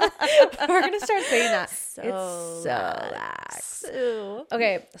 We're going to start saying that. So it's so lax. Ooh.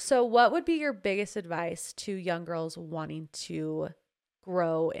 Okay. So what would be your biggest advice to young girls wanting to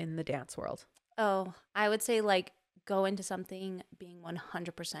grow in the dance world? Oh, I would say like go into something being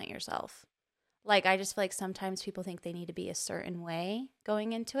 100% yourself. Like, I just feel like sometimes people think they need to be a certain way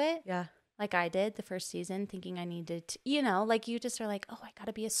going into it. Yeah. Like I did the first season thinking I needed to, you know, like you just are like, oh, I got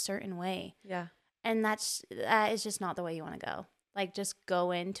to be a certain way. Yeah. And that is just not the way you want to go. Like just go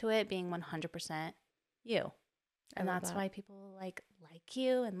into it being 100% you. And that's why people like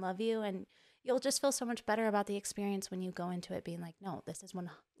you and love you. And you'll just feel so much better about the experience when you go into it being like, no, this is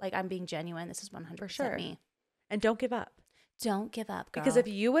like I'm being genuine. This is 100% For sure. me. And don't give up. Don't give up, girl. Because if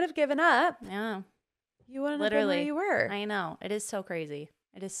you would have given up, yeah, you wouldn't have been where you were. I know. It is so crazy.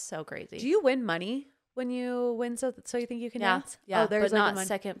 It is so crazy. Do you win money when you win so you think you can dance? Yeah. Oh, there's but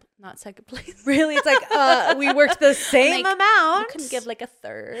like not second place. Really? It's like we worked the same like, amount. You couldn't give like a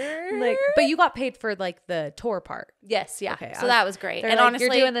third. Like, but you got paid for like the tour part. Yes, yeah. Okay, so that was great. And like, honestly,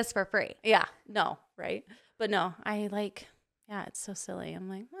 you're doing this for free. Yeah. No, right? But no, I like it's so silly. I'm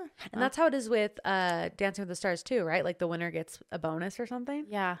like, and that's how it is with Dancing with the Stars too, right? Like the winner gets a bonus or something.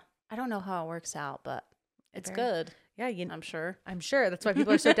 Yeah. I don't know how it works out, but it's good. Yeah, I'm sure. That's why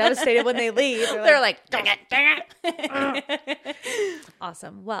people are so devastated when they leave. They're like, dang it.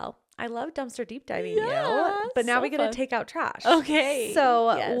 Awesome. Well, I love dumpster deep diving Yeah, you, but now so we get to fun. take out trash. Okay.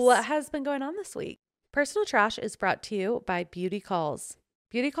 So Yes. what has been going on this week? Personal Trash is brought to you by Beauty Calls.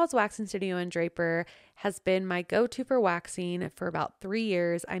 Beauty Calls Waxing Studio in Draper has been my go-to for waxing for about 3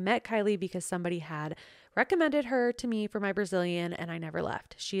 years. I met Kylie because somebody had recommended her to me for my Brazilian, and I never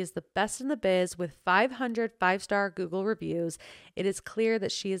left. She is the best in the biz with 500 five-star Google reviews. It is clear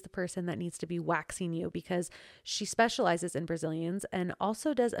that she is the person that needs to be waxing you because she specializes in Brazilians and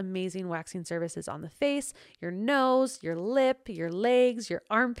also does amazing waxing services on the face, your nose, your lip, your legs, your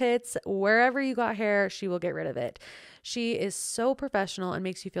armpits, wherever you got hair, she will get rid of it. She is so professional and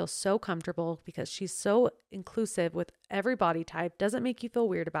makes you feel so comfortable because she's so inclusive with every body type, doesn't make you feel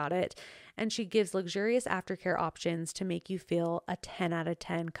weird about it, and she gives luxurious aftercare options to make you feel a 10 out of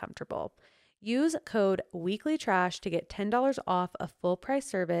 10 comfortable. Use code WEEKLYTRASH to get $10 off a full price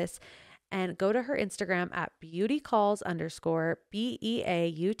service and go to her Instagram at beautycalls_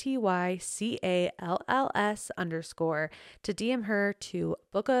 BEAUTYCALLS_ to DM her to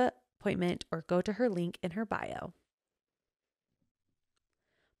book a appointment or go to her link in her bio.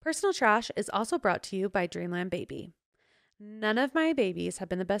 Personal Trash is also brought to you by Dreamland Baby. None of my babies have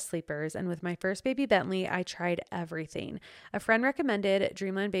been the best sleepers, and with my first baby Bentley, I tried everything. A friend recommended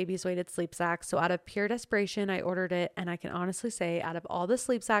Dreamland Baby's weighted sleep sack, so out of pure desperation, I ordered it, and I can honestly say out of all the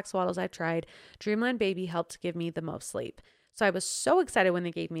sleep sack swaddles I've tried, Dreamland Baby helped give me the most sleep. So I was so excited when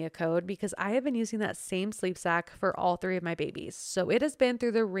they gave me a code because I have been using that same sleep sack for all 3 of my babies. So it has been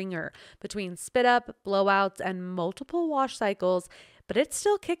through the ringer between spit up, blowouts, and multiple wash cycles, but it's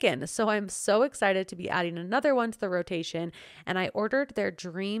still kicking. So I'm so excited to be adding another one to the rotation. And I ordered their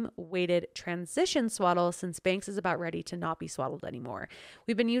Dream Weighted Transition Swaddle since Banks is about ready to not be swaddled anymore.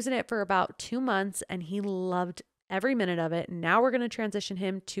 We've been using it for about 2 months and he loved every minute of it. Now we're going to transition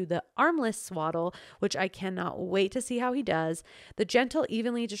him to the armless swaddle, which I cannot wait to see how he does. The gentle,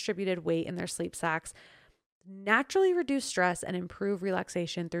 evenly distributed weight in their sleep sacks naturally reduce stress and improve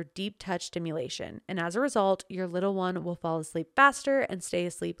relaxation through deep touch stimulation. And as a result, your little one will fall asleep faster and stay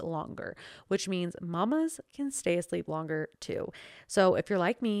asleep longer, which means mamas can stay asleep longer too. So if you're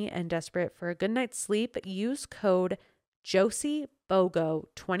like me and desperate for a good night's sleep, use code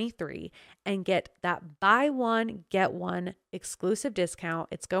JOSIBOGO23 and get that buy one, get one exclusive discount.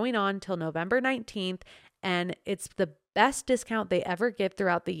 It's going on till November 19th, and it's the best discount they ever give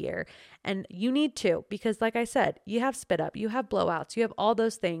throughout the year. And you need to, because like I said, you have spit up, you have blowouts, you have all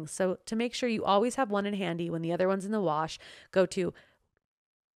those things. So to make sure you always have one in handy when the other one's in the wash, go to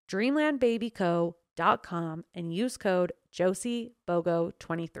dreamlandbabyco.com and use code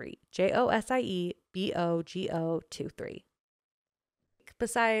JOSIBOGO23, JOSIEBOGO23.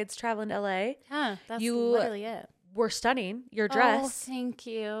 Besides traveling to LA, that's you literally it. Were stunning. Your dress. Oh, thank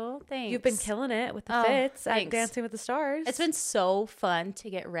you. Thanks. You've been killing it with the fits at Dancing with the Stars. It's been so fun to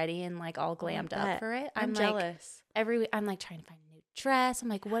get ready and like all glammed up for it. I'm jealous. Like, I'm like trying to find a new dress. I'm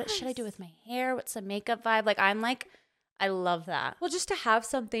like, what should I do with my hair? What's the makeup vibe? Like, I'm like, I love that. Well, just to have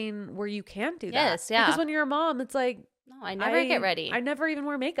something where you can do that. Yes, yeah. Because when you're a mom, it's like, no, I never get ready. I never even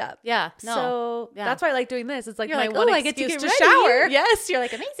wear makeup. Yeah, no. So that's why I like doing this. It's like you're my like, one I get excuse to to get ready. shower. Yes, you're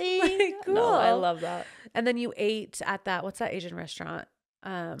like amazing. Like, cool. No, I love that. And then you ate at that, what's that Asian restaurant?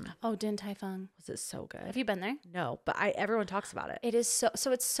 Din Tai Fung. Was it so good? Have you been there? No, but everyone talks about it. It is so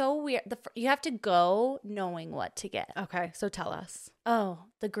it's so weird. You have to go knowing what to get. Okay, so tell us. Oh,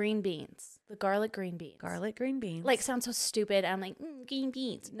 the green beans. The garlic green beans. Garlic green beans. Like, sounds so stupid. I'm like, green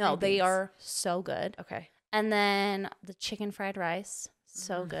beans. No, Green they beans. are so good. Okay. And then the chicken fried rice.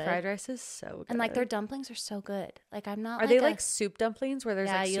 So good. Fried rice is so good. And like their dumplings are so good. Like I'm not. Are they like soup dumplings where there's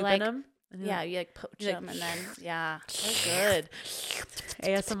like soup in them? Yeah, you like poach them and then they're good.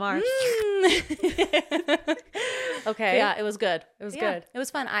 ASMR. Okay. Yeah, it was good. It was good. It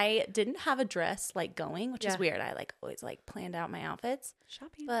was fun. I didn't have a dress like going, which is weird. I like always like planned out my outfits.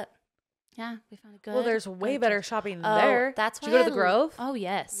 Shopping. But yeah, we found a good. Well, there's way better shopping there. That's why. Did you go to the Grove? Oh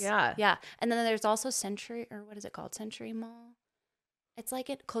yes. Yeah. Yeah. And then there's also Century, or what is it called? Century Mall. It's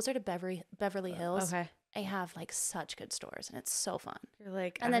like closer to Beverly Hills. Okay. They have like such good stores and it's so fun. You're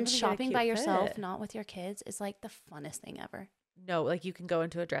like, and then shopping by yourself, not with your kids, is like the funnest thing ever. No, like you can go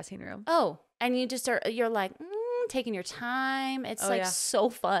into a dressing room. Oh, and you just you're like taking your time. It's so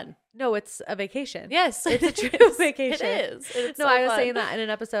fun. No, it's a vacation. Yes, it's a true vacation. It is. It's no, so I was fun. saying that in an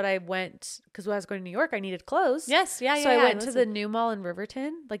episode. I went because when I was going to New York, I needed clothes. Yes, yeah. So I went to the new mall in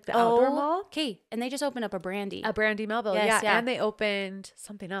Riverton, like the outdoor mall. Okay, and they just opened up a Brandy Melville. Yes, yeah, and they opened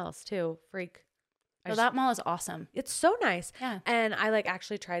something else too. Freak. So that mall is awesome. It's so nice. Yeah. And I like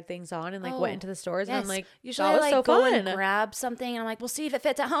actually tried things on and like went into the stores and I'm like, usually I like go and grab something and I'm like, we'll see if it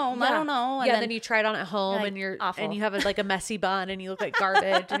fits at home. I don't know. And then you try it on at home and you're awful. And you have like a messy bun and you look like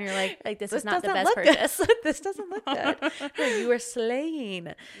garbage and you're like this is not the best purchase. This doesn't look good. No, you were slaying.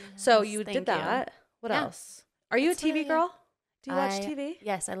 Yes, so you did that. What else? Are you a TV girl? Do you watch TV?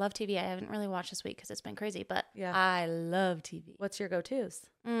 Yes, I love TV. I haven't really watched this week because it's been crazy, but I love TV. What's your go-tos?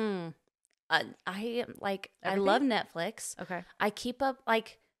 I love Netflix. Okay. I keep up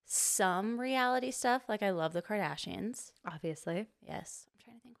like some reality stuff. Like I love the Kardashians. Obviously. Yes. I'm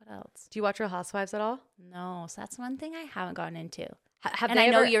trying to think what else. Do you watch Real Housewives at all? No. So that's one thing I haven't gotten into. Have and they I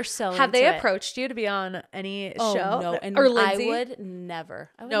know ever, you're so have into they it. approached you to be on any Oh, show? no. And or Lindsay? I would never.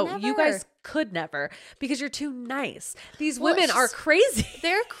 You guys could never because you're too nice. These women are crazy.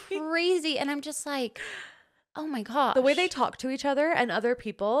 They're crazy. And I'm just like, oh my gosh. The way they talk to each other and other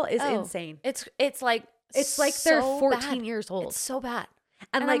people is insane. It's like so they're 14 years old. It's so bad.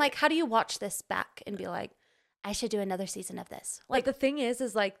 And I'm like, how do you watch this back and be like, I should do another season of this? Like the thing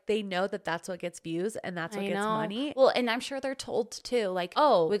is like they know that that's what gets views and that's what gets money. Well, and I'm sure they're told too. Like,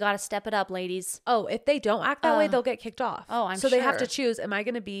 oh, we got to step it up, ladies. Oh, if they don't act that way, they'll get kicked off. Oh, I'm so sure. they have to choose: am I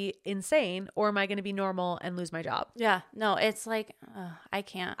going to be insane or am I going to be normal and lose my job? Yeah, no, it's like I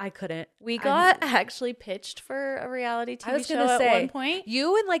can't. I couldn't. We got actually pitched for a reality TV show at one point.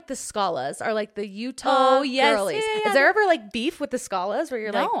 You and like the Scalas are like the Utah girlies. Yeah. Is there ever like beef with the Scalas where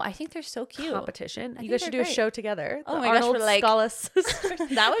you're like, no, I think they're so cute. Competition. You guys should do a show together. Oh my gosh, Arnold we're like Scala sisters.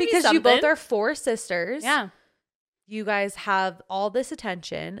 That would be because something. you both are 4 sisters. Yeah. You guys have all this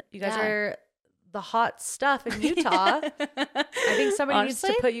attention. You guys are the hot stuff in Utah. I think somebody needs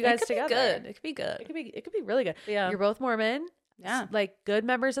to put you guys together. It could be good. It could be really good. Yeah. You're both Mormon. Yeah. Like good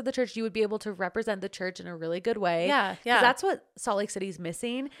members of the church. You would be able to represent the church in a really good way. Yeah. Yeah. That's what Salt Lake City's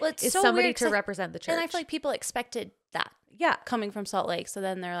missing. Well, it's is so somebody weird, to represent the church. And I feel like people expected that. Yeah. Coming from Salt Lake. So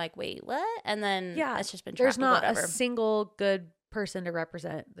then they're like, wait, what? And then it's just been there's not whatever. a single good person to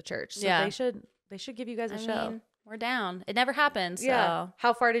represent the church. So they should give you guys a show. Mean, we're down. It never happened. So. Yeah.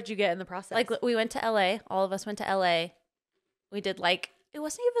 How far did you get in the process? Like we went to LA. All of us went to LA. We did it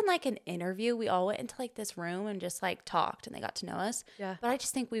wasn't even like an interview. We all went into like this room and just like talked and they got to know us. Yeah. But I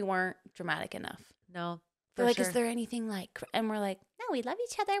just think we weren't dramatic enough. No. They're like, is there anything like, and we're like, no, we love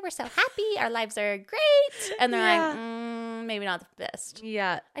each other. We're so happy. Our lives are great. And they're like, maybe not the best.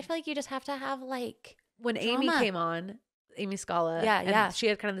 Yeah. I feel like you just have to have like when drama. Amy came on, Amy Scala. And she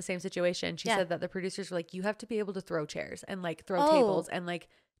had kind of the same situation. She said that the producers were like, you have to be able to throw chairs and like throw tables and like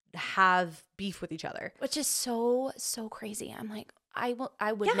have beef with each other. Which is so crazy. I'm like, I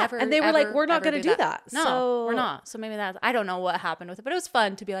would never. And they were like, we're not going to do that. No, so we're not. So maybe I don't know what happened with it, but it was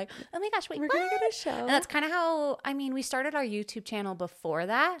fun to be like, oh my gosh, wait, we're going to get a show. And that's kind of how, we started our YouTube channel before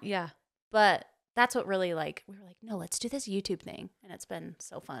that. Yeah. But that's what really we were like, no, let's do this YouTube thing. And it's been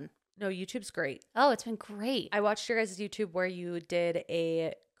so fun. No, YouTube's great. Oh, it's been great. I watched your guys' YouTube where you did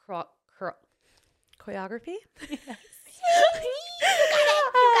a choreography. Yes. You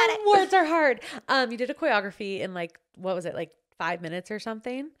got it. Words are hard. You did a choreography in what was it, 5 minutes or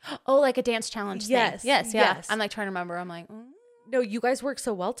something? Oh, like a dance challenge. Yes. Thing. Yes. I'm trying to remember. I'm like, No, you guys work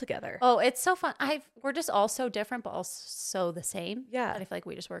so well together. Oh, it's so fun. We're just all so different, but also the same. Yeah. But I feel like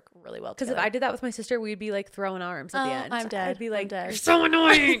we just work really well Because together. if I did that with my sister, we'd be like throwing arms at the end. I'm dead. I'd be like, dead. you're so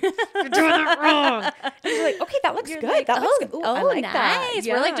annoying. You're doing that wrong. And you're like, okay, that looks good. Like, that looks good. Ooh, I like nice. that.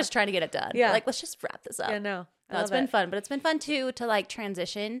 We're like just trying to get it done. Yeah. We're like, let's just wrap this up. Yeah, no. It's been fun. But it's been fun too to like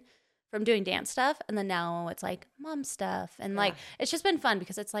transition from doing dance stuff. And then now it's like mom stuff. And like, it's just been fun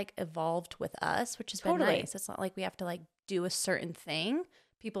because it's like evolved with us, which has been nice. It's not like we have to like do a certain thing.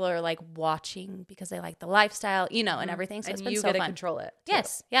 People are like watching because they like the lifestyle, you know, and everything. So and it's been you so get to fun. Control it. Too,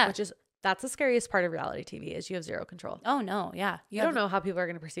 yes. Yeah. Which is, that's the scariest part of reality TV is you have zero control. Oh no. Yeah. You don't know how people are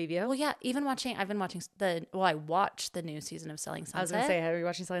going to perceive you. Well, yeah. I've been watching I watched the new season of Selling Sunset. I was going to say, have you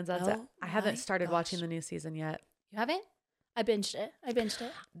watching Selling Sunset? Oh, I haven't started watching the new season yet. You haven't? I binged it.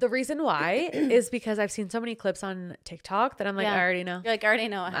 The reason why is because I've seen so many clips on TikTok that I'm like, I already know. You're like, I already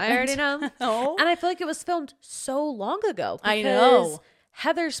know. I already know. Oh. And I feel like it was filmed so long ago. I know.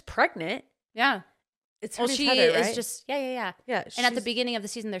 Heather's pregnant. Yeah. She Heather, right? is just, yeah. Yeah. And at the beginning of the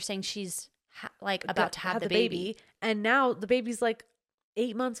season, they're saying she's about to have the baby. And now the baby's like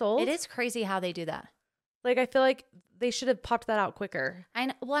 8 months old. It is crazy how they do that. Like, I feel like they should have popped that out quicker. I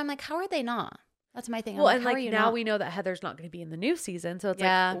know. Well, I'm like, how are they not? That's my thing. Well, and like now we know that Heather's not going to be in the new season. So it's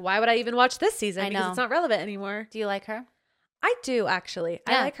like, why would I even watch this season? Because it's not relevant anymore. Do you like her? I do, actually.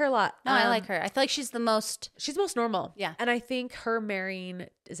 Yeah. I like her a lot. No, I like her. I feel like she's most normal. Yeah. And I think her marrying,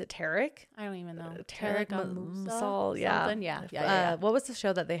 is it Tarek? I don't even know. Tarek Musal. Yeah. Yeah. What was the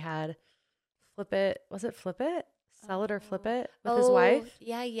show that they had? Flip It. Was it Flip It? Sell It or Flip It with his wife?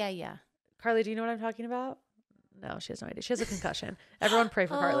 Yeah. Carly, do you know what I'm talking about? No, she has no idea. She has a concussion. Everyone pray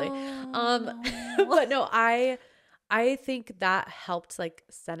for Carly. But no, I think that helped like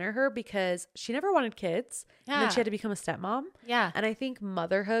center her because she never wanted kids. Yeah. And then she had to become a stepmom. Yeah. And I think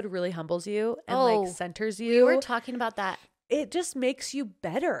motherhood really humbles you and like centers you. We were talking about that. It just makes you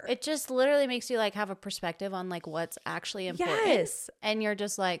better. It just literally makes you like have a perspective on like what's actually important. Yes. And you're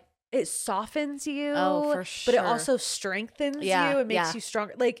just like, it softens you. Oh, for sure. But it also strengthens you. It makes you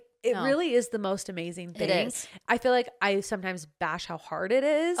stronger. Like, it really is the most amazing thing. It is. I feel like I sometimes bash how hard it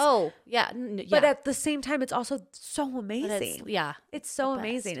is. Oh, yeah. But at the same time, it's also so amazing. It's so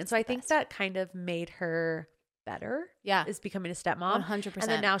amazing. And so I think that kind of made her better. Yeah. Is becoming a stepmom. 100%. And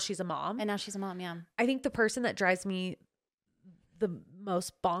then now she's a mom. Yeah. I think the person that drives me the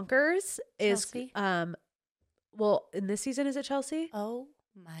most bonkers Chelsea? is, well, in this season, is it Chelsea? Oh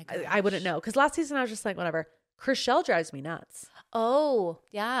my God. I wouldn't know. Because last season I was just like, whatever. Chriselle drives me nuts. Oh,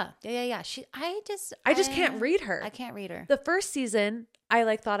 yeah. I just can't read her. I can't read her. The first season, I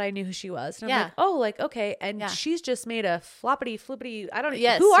like thought I knew who she was. And I'm like, oh, like, okay. And she's just made a floppity, flippity. I don't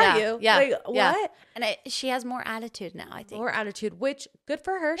know. Who are you? Yeah. Like, what? And she has more attitude now, I think. More attitude, which good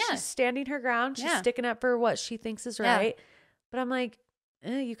for her. Yeah. She's standing her ground. She's sticking up for what she thinks is right. But I'm like,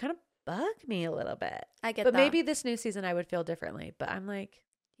 you kind of bug me a little bit. I get that. But that. maybe this new season I would feel differently. But I'm like,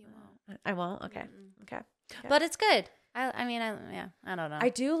 you won't. I won't. Okay. Mm-mm. Okay. But it's good. I mean, I don't know. I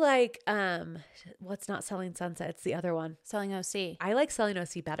do like, what's not Selling Sunset? It's the other one. Selling OC. I like Selling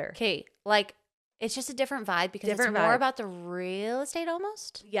OC better. Okay. Like, it's just a different vibe because it's more about the real estate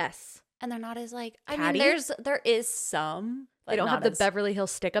almost. Yes. And they're not as like, catty? I mean, there is some. They don't have the Beverly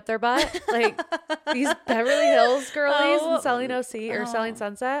Hills stick up their butt. Like these Beverly Hills girlies in Selling OC or Selling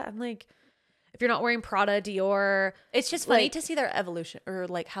Sunset. I'm like, if you're not wearing Prada, Dior. It's just funny to see their evolution or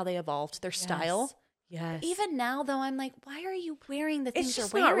like how they evolved, their style. Yes. Even now, though, I'm like, why are you wearing the things it's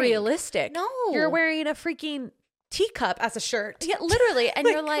just you're wearing? Not realistic. No. You're wearing a freaking teacup as a shirt. Yeah, literally. And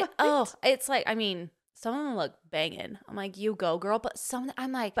you're like, what? oh, it's like, I mean, some of them look banging. I'm like, you go, girl. But some,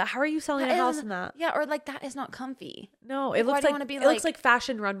 I'm like, but how are you selling a house in that? Yeah, or like that is not comfy. No, it looks like it looks like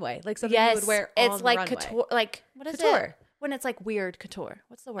fashion runway, like something you would wear. It's on like the runway. couture. Like what is it? When it's like weird couture.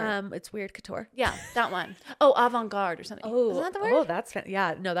 What's the word? It's weird couture. Yeah, that one. Oh, avant-garde or something. Oh, isn't that the word? Oh, that's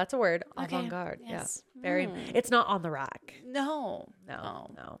no, that's a word. Okay. Avant-garde. Yes. Yeah. Very. It's not on the rack. No,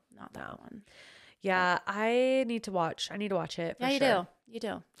 not that one. Yeah, I need to watch. I need to watch it. For you sure. do. You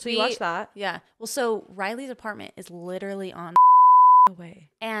do. So you watch that? Yeah. Well, so Riley's apartment is literally on. No way.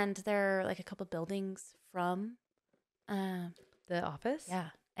 And they're like a couple buildings from, the office. Yeah,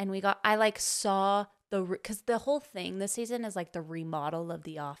 and I saw because the whole thing this season is like the remodel of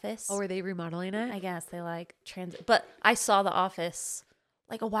the office. Oh, are they remodeling it? I guess they but I saw the office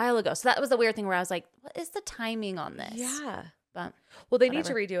like a while ago. So that was the weird thing where I was like, what is the timing on this? Yeah. But they need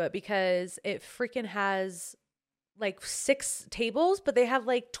to redo it because it freaking has like 6 tables, but they have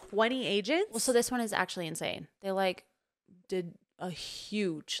like 20 agents. Well, so this one is actually insane. They like did a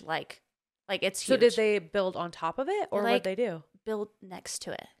huge like it's huge. So did they build on top of it or what did they do? Build next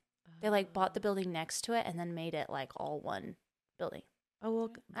to it. They like bought the building next to it and then made it like all one building. Oh,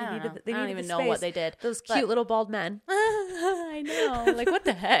 well, I don't know. They I don't needed even the know what space. they did. Those cute little bald men. I know. Like, what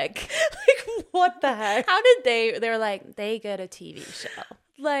the heck? Like, what the heck? How did they're like, they get a TV show.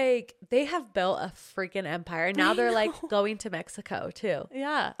 Like, they have built a freaking empire. Now they're like going to Mexico too.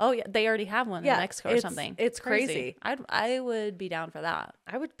 Yeah. Oh, yeah. They already have one in Mexico or something. It's crazy. I would be down for that.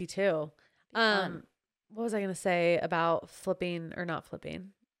 I would be too. What was I going to say about flipping or not flipping?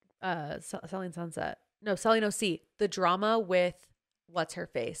 Selling Sunset. No, Selling OC. The drama with what's her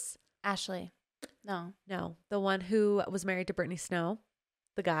face? Ashley. No. The one who was married to Brittany Snow.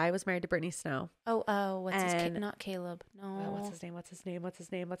 The guy was married to Brittany Snow. Oh, what's his name? Not Caleb. No. What's his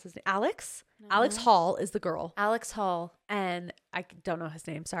name? Alex? No. Alex Hall is the girl. Alex Hall. And I don't know his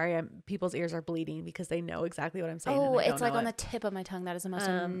name. Sorry. People's ears are bleeding because they know exactly what I'm saying. Oh, it's like on the tip of my tongue. That is the most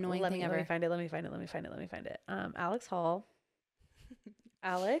annoying thing ever. Let me find it. Alex Hall.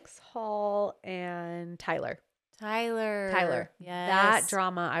 Alex Hall and Tyler. Yes. That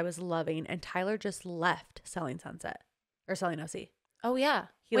drama I was loving. And Tyler just left Selling Sunset or Selling OC. Oh, yeah.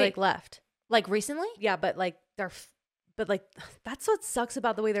 He like left. Like recently? Yeah, but like that's what sucks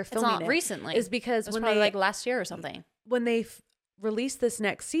about the way they're filming it's not recently. Is because when they like last year or something. When they release this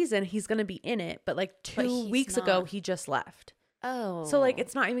next season, he's going to be in it. But like 2 weeks ago, he just left. Oh. So like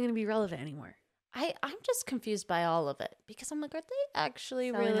it's not even going to be relevant anymore. I'm just confused by all of it because I'm like, are they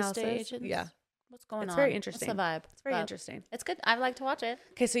actually real estate agents? Yeah. What's going on? It's very interesting. What's the vibe? It's very interesting. It's good. I like to watch it.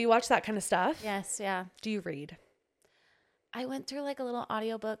 Okay, so you watch that kind of stuff? Yes, yeah. Do you read? I went through like a little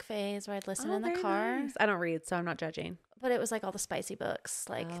audiobook phase where I'd listen in the car. Nice. I don't read, so I'm not judging. But it was like all the spicy books,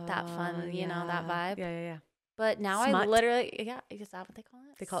 like that fun, you know, that vibe. Yeah. But now smut. I literally, is that what they call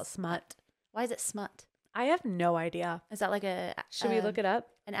it? They call it smut. Why is it smut? I have no idea. Is that like a... Should we look it up?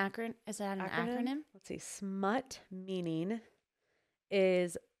 An acronym? Is that an acronym? Let's see. Smut meaning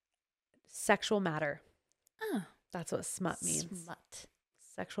is sexual matter. Oh. That's what smut means. Smut.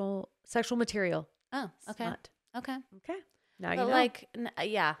 Sexual material. Oh, okay. Smut. Okay. Now but you know. like,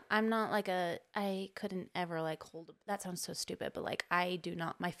 yeah, I'm not like I couldn't ever like that sounds so stupid, but like I do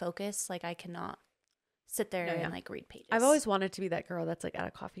not, my focus, like I cannot sit there and like read pages. I've always wanted to be that girl that's like at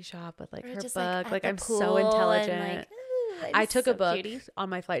a coffee shop with like or her just, book. Like I'm pool so intelligent. and, like, I took a book cutie. on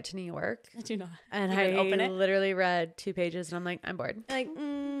my flight to New York. I do not. And I literally read 2 pages and I'm like, I'm bored. Like,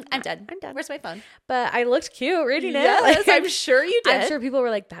 I'm done. Where's my phone? But I looked cute reading it. Yes, I'm sure you did. I'm sure people were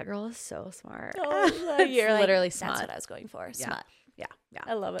like, that girl is so smart. Oh, you're literally like, smart. That's what I was going for. Yeah. Smart. Yeah.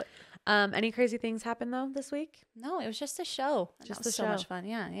 I love it. Any crazy things happen though this week? No, it was just a show. Just so much fun.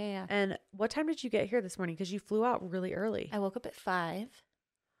 Yeah. And what time did you get here this morning? Because you flew out really early. I woke up at 5.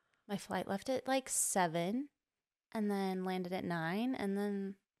 My flight left at like 7. And then landed at 9, and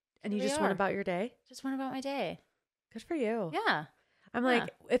then you just went about your day? Just went about my day. Good for you. Yeah. I'm like,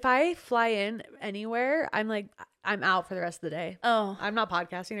 if I fly in anywhere, I'm like, I'm out for the rest of the day. Oh. I'm not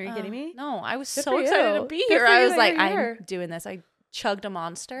podcasting. Are you kidding me? No, I was Good so excited to be here. I was like, I'm doing this. I chugged a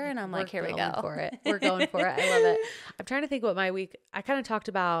Monster, and I'm like, here we go. We're going for it. I love it. I'm trying to think what my week, I kind of talked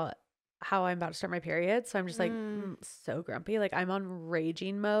about how I'm about to start my period. So I'm just like, so grumpy. Like I'm on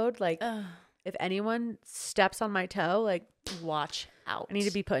raging mode. Like, if anyone steps on my toe, like watch out. I need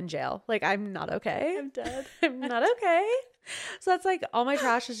to be put in jail. Like I'm not okay. I'm dead. I'm not okay. So that's like all my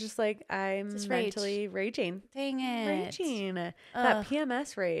trash is just like I'm just mentally raging. Dang it. Raging. That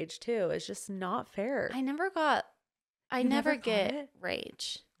PMS rage too is just not fair. I never get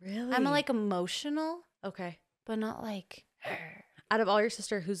rage. Really? I'm like emotional. Okay. But not like out of all your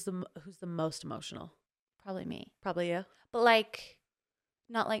sister, who's the most emotional? Probably me. Probably you. But like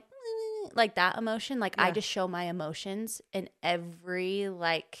not like that emotion. Like I just show my emotions in every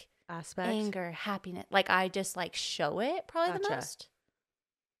like aspect, anger, happiness. Like I just like show it probably the most.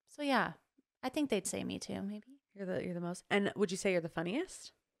 So yeah, I think they'd say me too. Maybe you're the most. And would you say you're the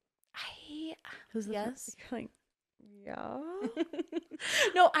funniest? Who's the yes? You're like yeah.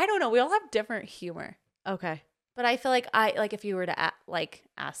 No, I don't know. We all have different humor. Okay. But I feel like if you were to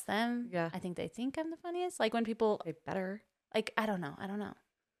ask them, I think they think I'm the funniest. Like when people, they better. Like I don't know.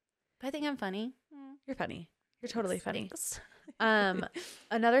 But I think I'm funny. You're funny. You're totally funny. Thanks.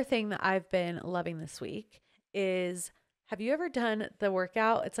 Another thing that I've been loving this week is, have you ever done the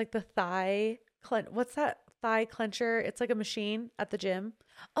workout? It's like the thigh what's that thigh clencher? It's like a machine at the gym.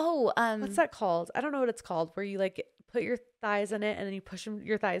 Oh, what's that called? I don't know what it's called. Where you like put your thighs in it and then you push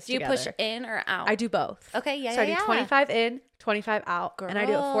your thighs together. Do you push in or out? I do both. Okay, yeah. So I do 25 in, 25 out, Girl. and I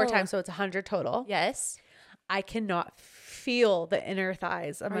do it 4 times, so it's 100 total. Yes. I cannot feel the inner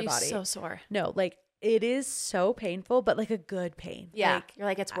thighs of my body. So sore. No, like it is so painful, but like a good pain. Yeah. Like, you're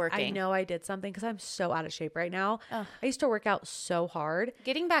like, it's working. I know I did something because I'm so out of shape right now. Ugh. I used to work out so hard.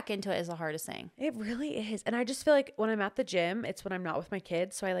 Getting back into it is the hardest thing. It really is. And I just feel like when I'm at the gym, it's when I'm not with my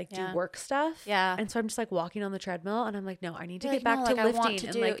kids. So I like do work stuff. Yeah. And so I'm just like walking on the treadmill and I'm like, no, I need to You're get back to lifting I want to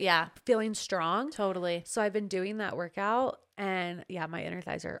and do, like feeling strong. Totally. So I've been doing that workout and my inner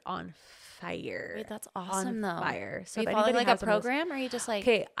thighs are on fire. Wait, that's awesome though. Fire. So are you following like a program or are you just like,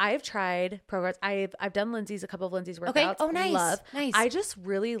 okay, I've tried programs. I've done a couple of Lindsay's workouts. Okay. Oh, nice. Nice. I just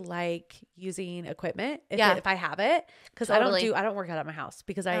really like using equipment if I have it. Cause totally. I don't work out at my house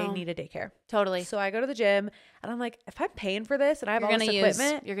because I need a daycare. Totally. So I go to the gym and I'm like, if I'm paying for this and I have all this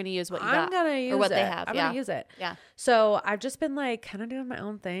equipment, you're going to use what you I'm got. going to use or what it. they have. I'm going to use it. Yeah. So I've just been like kind of doing my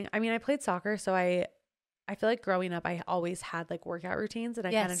own thing. I mean, I played soccer. So I feel like growing up, I always had like workout routines and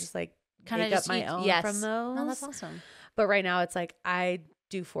I kind of just like make up my own from those. No, that's awesome. But right now it's like I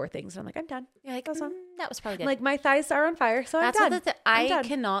do 4 things and I'm like, I'm done. You're like, that was probably good. Like my thighs are on fire, so that's I'm done. I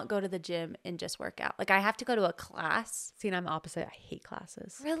cannot go to the gym and just work out. Like I have to go to a class. See, and I'm the opposite. I hate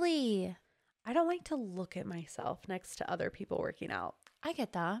classes. Really? I don't like to look at myself next to other people working out. I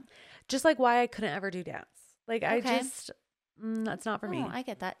get that. Just like why I couldn't ever do dance. Like I just, that's not for me. I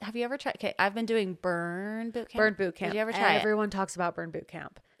get that. Have you ever tried? Okay, I've been doing Burn Boot Camp. Burn Boot Camp. Did you ever try it? Everyone talks about Burn Boot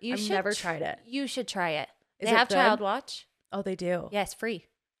Camp. I've never tried it. You should try it. Is they it have good? Child Watch. Oh, they do. Yeah, it's free.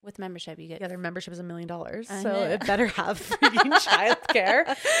 With membership, you get. Yeah, their membership is $1 million. I So know. it better have freaking childcare.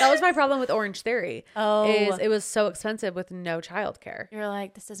 That was my problem with Orange Theory. Oh. It was so expensive with no childcare. You're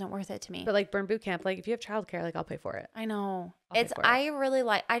like, this isn't worth it to me. But like Burn Boot Camp, like if you have childcare, like I'll pay for it. I know. I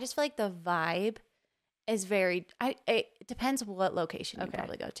just feel like the vibe is very, it depends what location you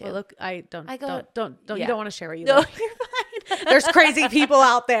probably go to. Well, look, you don't Yeah. want to share what you No, live. you're fine. There's crazy people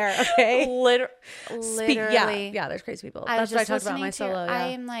out there, okay? Literally. Yeah, there's crazy people. That's what I talked about in my solo. Yeah.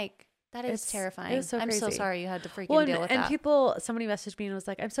 I'm like, that is terrifying. It was so I'm so crazy. sorry you had to freaking deal with that. And somebody messaged me and was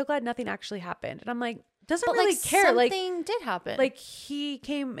like, I'm so glad nothing actually happened. And I'm like, doesn't But really like care. something did happen. Like he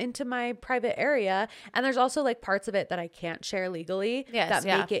came into my private area and there's also like parts of it that I can't share legally that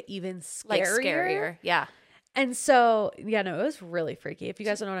make it even scarier. Like scarier. Yeah. And so, it was really freaky. If you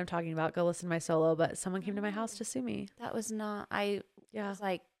guys don't know what I'm talking about, go listen to my solo. But someone came to my house to sue me. That was not, I was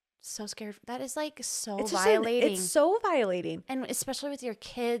like so scared. That is like so It's violating. It's so violating. And especially with your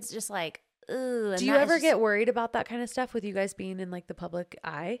kids, just like, ugh. Do you ever get worried about that kind of stuff with you guys being in like the public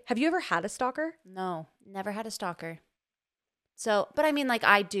eye? Have you ever had a stalker? No, never had a stalker. So, but I mean, like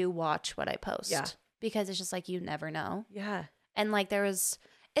I do watch what I post. Yeah. Because it's just like, you never know. Yeah. And like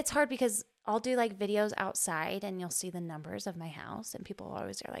it's hard because I'll do like videos outside and you'll see the numbers of my house and people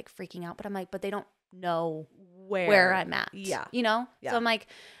always are like freaking out. But I'm like, but they don't know where I'm at. Yeah. You know? Yeah. So I'm like,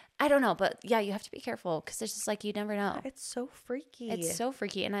 I don't know. But yeah, you have to be careful because it's just like, you never know. It's so freaky. It's so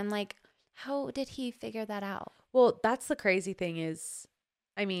freaky. And I'm like, how did he figure that out? Well, that's the crazy thing is,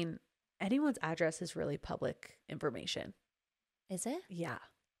 I mean, anyone's address is really public information. Is it? Yeah.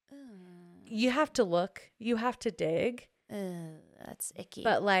 You have to look. You have to dig. That's icky.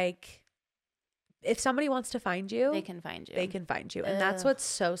 But like, if somebody wants to find you, they can find you. They can find you. And that's what's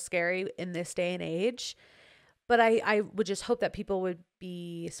so scary in this day and age. But I would just hope that people would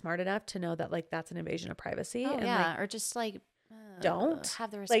be smart enough to know that like that's an invasion of privacy. Oh, and yeah. like, or just like don't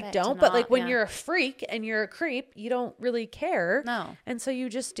have the respect. Like don't. But like when you're a freak and you're a creep, you don't really care. No. And so you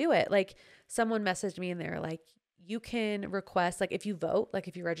just do it. Like someone messaged me and they're like, you can request, like if you vote, like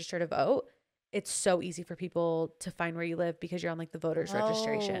if you register to vote, it's so easy for people to find where you live because you're on like the voters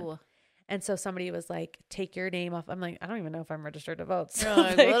registration. And so somebody was like, take your name off. I'm like, I don't even know if I'm registered to vote. So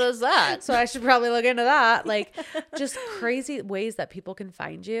like, what is that? So I should probably look into that. Like just crazy ways that people can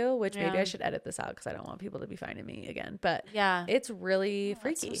find you, which maybe I should edit this out because I don't want people to be finding me again. But yeah, it's really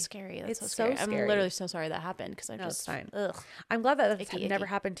freaky. That's so scary. It's so scary. so scary. I'm literally so sorry that happened because it's fine. Ugh. I'm glad that that's never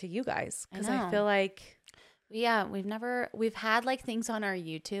happened to you guys because I feel like. Yeah, we've had like things on our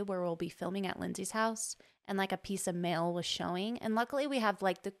YouTube where we'll be filming at Lindsay's house and like a piece of mail was showing. And luckily we have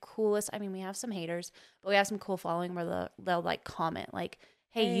like the coolest, I mean, we have some haters, but we have some cool following where they'll like comment like,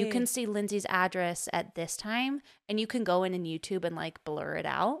 hey, you can see Lindsay's address at this time and you can go in YouTube and like blur it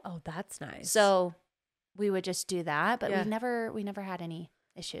out. Oh, that's nice. So we would just do that, but we never had any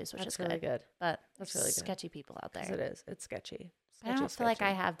issues, which is really good. But that's really good. Sketchy people out there. It is. It's sketchy. I don't feel like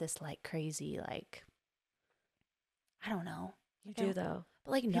I have this like crazy like, I don't know. You do though.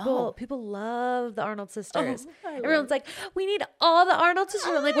 But like people love the Arnold sisters. Oh, everyone's like, we need all the Arnold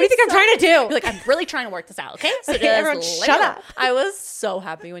sisters. I'm like, what do you think I'm trying to do? You're like, I'm really trying to work this out. Okay, so everyone, shut up. I was so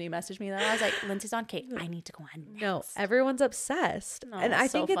happy when you messaged me that. I was like, Lindsay's on Kate. I need to go on. No, everyone's obsessed, and I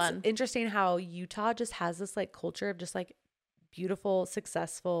think it's fun. Interesting how Utah just has this like culture of just like beautiful,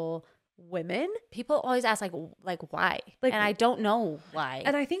 successful women. People always ask like why? Like, and I don't know why.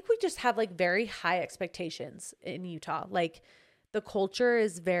 And I think we just have like very high expectations in Utah. Like the culture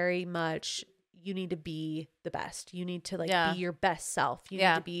is very much, you need to be the best. You need to like be your best self. You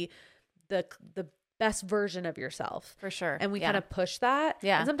need to be the best version of yourself. For sure. And we kind of push that.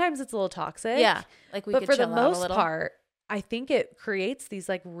 Yeah. And sometimes it's a little toxic. Yeah. Like we but could for the chill out a most little. part, I think it creates these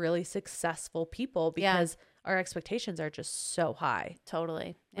like really successful people because our expectations are just so high.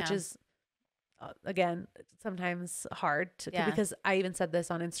 Totally. Which is, again, sometimes hard to, because I even said this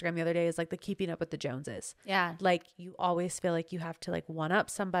on Instagram the other day, is like the keeping up with the Joneses. Yeah. Like you always feel like you have to like one up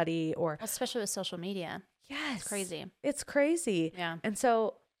somebody, or especially with social media. Yes. It's crazy. It's crazy. Yeah. And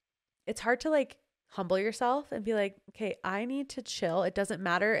so it's hard to like humble yourself and be like, okay, I need to chill. It doesn't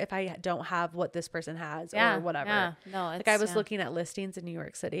matter if I don't have what this person has or whatever. Yeah. No, like I was looking at listings in New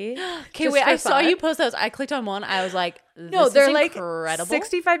York City. Okay, wait, I saw you post those. I clicked on one. I was like, this no, they're is like incredible.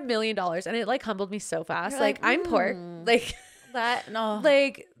 $65 million. And it like humbled me so fast. Like I'm poor. Like that, no.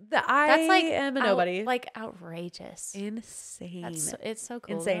 Like that's like am a nobody. Like outrageous. Insane. It's so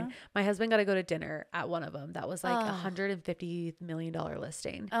cool. Insane. Though. My husband got to go to dinner at one of them. That was like $150 million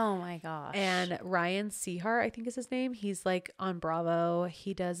listing. Oh my gosh. And Ryan Seahart, I think is his name. He's like on Bravo.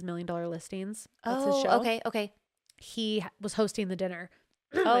 He does $1 Million Listings. That's his show. Okay. He was hosting the dinner.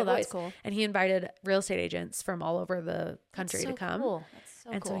 Oh, that's cool. And he invited real estate agents from all over the country to come. Cool. That's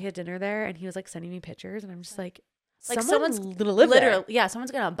so and cool. So he had dinner there, and he was like sending me pictures, and I'm just like someone's gonna live there. Yeah,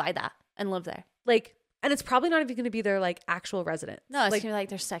 someone's gonna buy that and live there. Like, and it's probably not even gonna be their like actual residence. No, it's like, gonna be like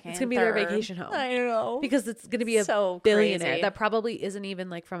their second. It's gonna be their vacation home. I know, because it's gonna be a billionaire that probably isn't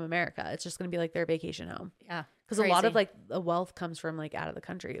even like from America. It's just gonna be like their vacation home. Yeah, because a lot of like the wealth comes from like out of the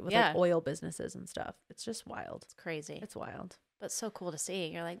country with like oil businesses and stuff. It's just wild. It's crazy. It's wild, but so cool to see.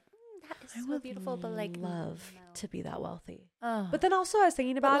 You're like, that is so beautiful, but like love to be that wealthy. Oh. But then also I was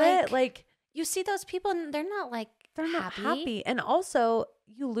thinking about it, like you see those people and they're not not happy. And also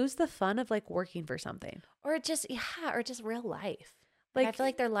you lose the fun of like working for something. Or just real life. Like I feel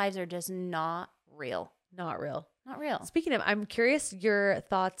like their lives are just not real. Not real. Speaking of, I'm curious your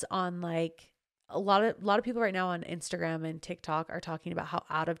thoughts on like a lot of people right now on Instagram and TikTok are talking about how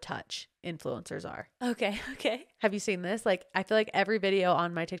out of touch influencers are. Okay. Have you seen this? Like I feel like every video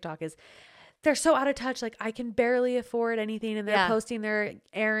on my TikTok is they're so out of touch. Like I can barely afford anything, and they're posting their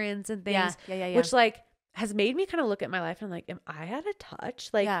errands and things. Yeah. Which like has made me kind of look at my life and I'm like, am I out of touch?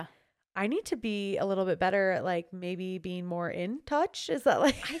 Like I need to be a little bit better at like maybe being more in touch. Is that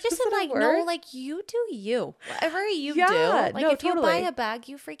like I just am like, no, like you do you. Whatever you do. Like if you buy a bag,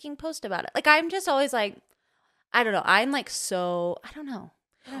 you freaking post about it. Like I'm just always like, I don't know. I'm like so I don't know.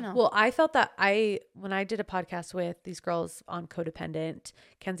 Well, I felt that when I did a podcast with these girls on Codependent,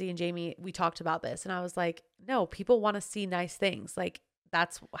 Kenzie and Jamie, we talked about this and I was like, no, people want to see nice things. Like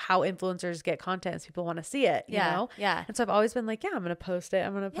that's how influencers get content. People want to see it, you know? Yeah. And so I've always been like, yeah, I'm going to post it.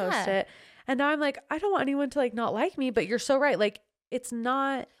 I'm going to post it. And now I'm like, I don't want anyone to like not like me, but you're so right. Like it's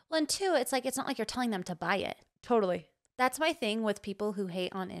not. Well, and two, it's like, it's not like you're telling them to buy it. Totally. That's my thing with people who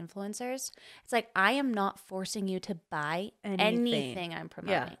hate on influencers. It's like, I am not forcing you to buy anything I'm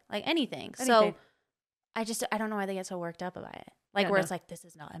promoting. Yeah. Like anything. So I don't know why they get so worked up about it. Like it's like, this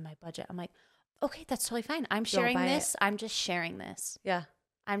is not in my budget. I'm like, okay, that's totally fine. I'm sharing this. I'm just sharing this. Yeah.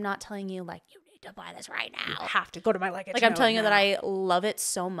 I'm not telling you like, you need to buy this right now. You have to go to my luggage. Like I'm telling you that I love it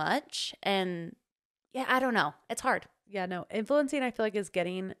so much. And yeah, I don't know. It's hard. Yeah, no. Influencing, I feel like it's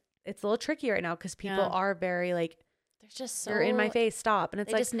a little tricky right now because people are very like, there's just you're in my face, stop. And it's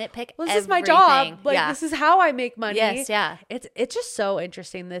they like, just nitpick well, this is my job. Like this is how I make money. Yes, yeah. It's just so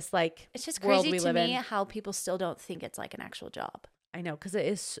interesting, this like it's just world crazy we to live me in. How people still don't think it's like an actual job. I know, because it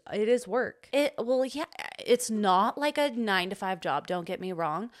is work. It's not like a 9-to-5 job, don't get me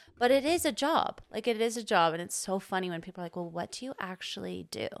wrong, but it is a job. Like it is a job, and it's so funny when people are like, well, what do you actually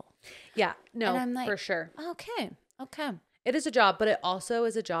do? Yeah, no, and I'm like, for sure. Okay. It is a job, but it also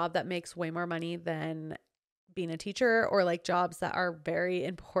is a job that makes way more money than being a teacher or like jobs that are very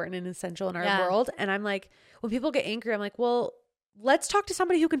important and essential in our world. And I'm like, when people get angry, I'm like, well, let's talk to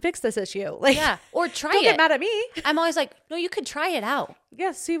somebody who can fix this issue. Like, or try don't get mad at me. I'm always like, no, you could try it out.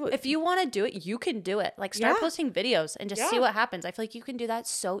 Yeah, see if you want to do it, you can do it. Like start posting videos and just see what happens. I feel like you can do that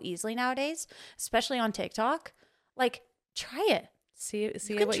so easily nowadays, especially on TikTok. Like try it. See you what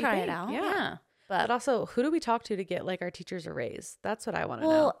can you try think. it out. Yeah. But also, who do we talk to get like our teachers a raise? That's what I want to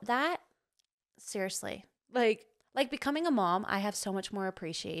know. Well, that seriously. Like becoming a mom, I have so much more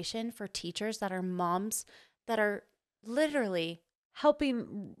appreciation for teachers that are moms that are literally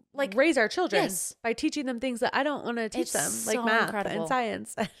helping like raise our children by teaching them things that I don't want to teach them, like so math incredible. And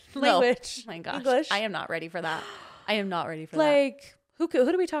science, and language. Oh my gosh, English. I am not ready for that. I am not ready for that. Like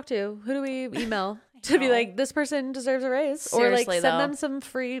Who do we talk to? Who do we email to be like, this person deserves a raise? Seriously, or like send them some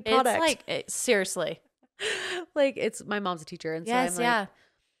free product. It's seriously. Like it's my mom's a teacher. And so Yes, I'm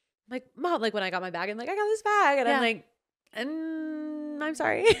like, Mom, like when I got my bag, I'm like, I got this bag. And I'm like, I'm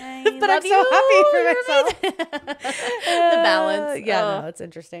sorry. But I'm so happy for myself. The balance. Yeah, no, it's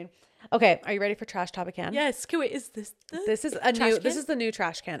interesting. Okay, are you ready for trash topic can? Yes. Wait, is this this is a new can? This is the new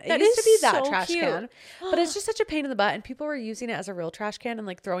trash can. It used to be that so trash cute. can, but it's just such a pain in the butt, and people were using it as a real trash can and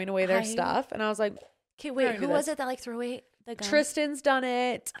like throwing away their stuff. And I was like, okay, wait, who was it that like threw away the gun? Tristan's done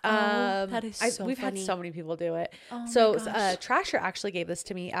it. That is so we've funny. had so many people do it. Oh so my gosh. Trasher actually gave this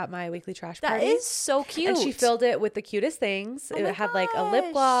to me at my weekly trash party. That is so cute. And she filled it with the cutest things. It had like a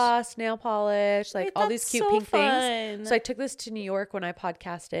lip gloss, nail polish, like all these cute pink things. So I took this to New York when I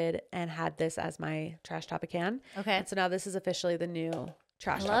podcasted and had this as my trash topic can. Okay. And so now this is officially the new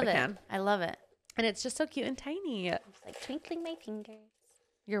trash topic can. I love it. And it's just so cute and tiny. It's like twinkling my fingers.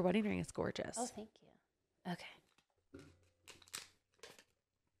 Your wedding ring is gorgeous. Oh, thank you. Okay.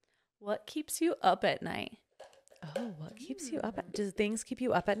 What keeps you up at night? Oh, what keeps you up? Does things keep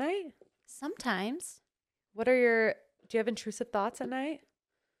you up at night? Sometimes. Do you have intrusive thoughts at night?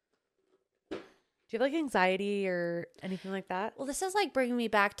 Do you have like anxiety or anything like that? Well, this is like bringing me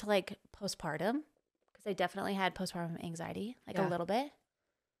back to like postpartum, because I definitely had postpartum anxiety, like a little bit.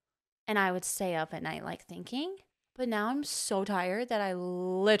 And I would stay up at night like thinking, but now I'm so tired that I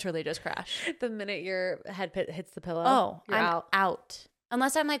literally just crash. The minute your head hits the pillow, I'm out.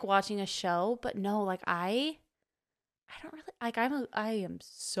 Unless I'm like watching a show, but no, like I don't really like I am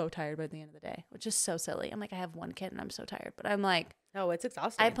so tired by the end of the day, which is so silly. I'm like, I have one kid and I'm so tired, but I'm like, no, it's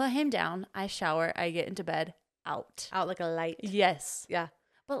exhausting. I put him down, I shower, I get into bed, out like a light. Yes. Yeah.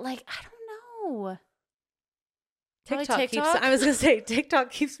 But like, I don't know. TikTok keeps, I was going to say TikTok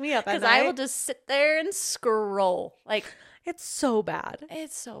keeps me up at night. Because I will just sit there and scroll. Like, it's so bad.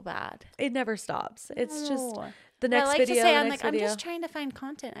 It's so bad. It never stops. It's just the but next I like video. To say, I'm just trying to find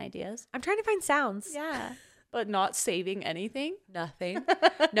content ideas. I'm trying to find sounds. Yeah. But not saving anything. Nothing.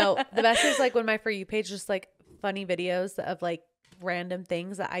 No, the best is like when my For You page just like funny videos of like random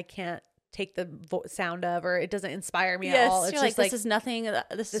things that I can't take the sound of, or it doesn't inspire me at all. It's just like, this is nothing.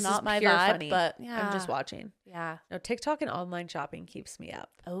 This is not my vibe, funny. But yeah. I'm just watching. Yeah. No, TikTok and online shopping keeps me up.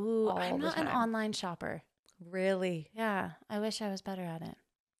 Oh, I'm not an online shopper. Really? Yeah. I wish I was better at it.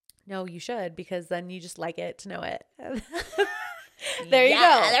 No, you should, because then you just like it to know it. There you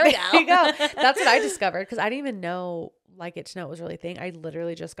go. There we go. There you go. That's what I discovered, because I didn't even know like it to know it was really a thing. I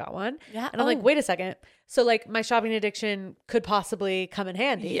literally just got one. Yeah. And I'm like, wait a second. So like my shopping addiction could possibly come in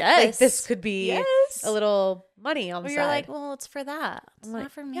handy. Yes. Like this could be a little money on the side. You're like, well, it's for that. It's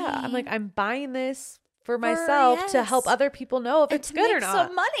not for me. Yeah. I'm like, I'm buying this for myself to help other people know if it's good or not.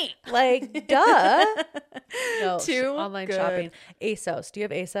 Some money. Like, duh. No, online shopping. ASOS. Do you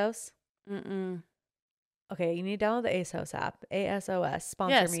have ASOS? Mm-mm. Okay, you need to download the ASOS app. ASOS.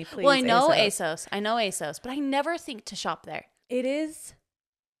 Sponsor me, please. Well, I know ASOS. I know ASOS, but I never think to shop there. It is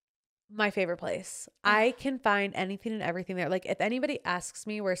my favorite place. I can find anything and everything there. Like, if anybody asks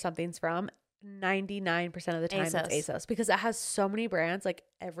me where something's from, 99% of the time it's ASOS, because it has so many brands, like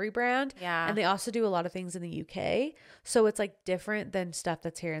every brand. Yeah. And they also do a lot of things in the UK. So it's like different than stuff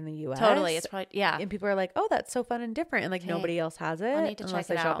that's here in the US. Totally. It's probably, yeah. And people are like, oh, that's so fun and different. And like nobody else has it. I need to unless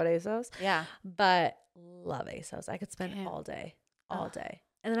check it they shop out. at ASOS. Yeah. But love ASOS. I could spend all day.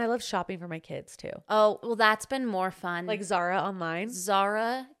 And then I love shopping for my kids too. Oh, well, that's been more fun. Like Zara online.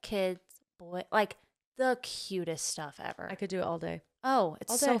 Zara, kids, boy, like the cutest stuff ever. I could do it all day. Oh,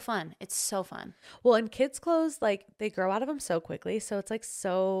 it's so fun. It's so fun. Well, and kids' clothes, like they grow out of them so quickly. So it's like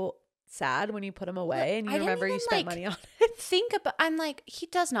so sad when you put them away and you remember you spent money on it. Think about, I'm like, he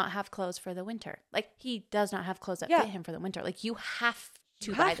does not have clothes for the winter. Like he does not have clothes that fit him for the winter. Like you have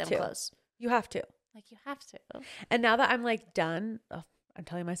to buy them clothes. You have to. Like you have to. And now that I'm like done, I'm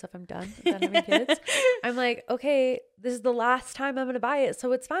telling myself I'm done having kids. I'm like, okay, this is the last time I'm going to buy it.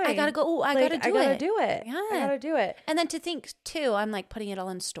 So it's fine. I got to go. I got to do it. Yeah. I got to do it. And then to think too, I'm like putting it all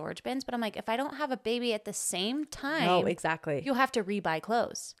in storage bins, but I'm like, if I don't have a baby at the same time. No, exactly. You have to rebuy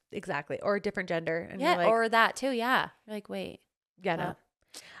clothes. Exactly. Or a different gender. And yeah. you're like, or that too. Yeah. You're like, wait. Yeah, no.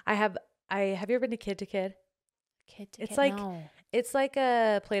 Have you ever been to Kid to Kid? It's like, no. It's like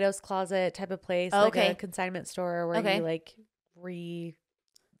a Plato's Closet type of place. Like a consignment store where you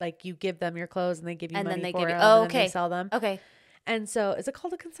like you give them your clothes and they give you money then they for give you, them and then they sell them. Okay. And so is it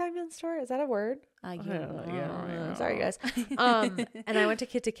called a consignment store? Is that a word? Yeah. Sorry, guys. And I went to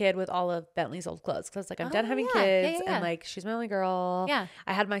Kid with all of Bentley's old clothes because I was like, I'm done having kids. And like, she's my only girl. Yeah.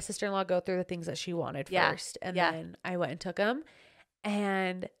 I had my sister-in-law go through the things that she wanted first. And then I went and took them.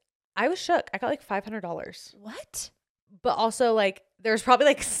 And I was shook. I got like $500. What? but also like there's probably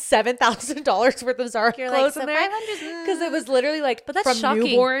like $7,000 worth of Zara You're clothes like, in there because it was literally like but that's from shocking.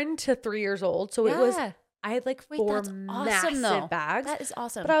 newborn to 3 years old. So it was. I had like 4 that's massive awesome, bags. That is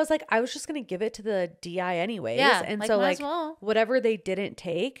awesome. But I was like, I was just going to give it to the DI anyways. Yeah, and like, so might like as well. whatever they didn't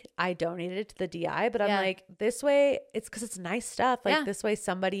take, I donated it to the DI. But I'm like, this way, it's because it's nice stuff. Like this way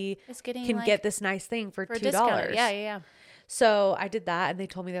somebody can like, get this nice thing for $2. Yeah. So I did that, and they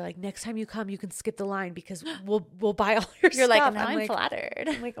told me, they're like, next time you come, you can skip the line because we'll buy all your stuff. You're like, now I'm flattered.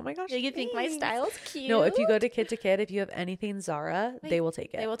 I'm like, oh my gosh, you think my style's cute? No, if you go to Kid to Kid, if you have anything Zara, they will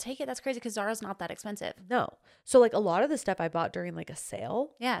take it. They will take it. That's crazy because Zara's not that expensive. No, so like a lot of the stuff I bought during like a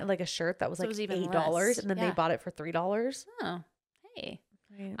sale, like a shirt that was like $8, and then they bought it for $3. Oh, hey.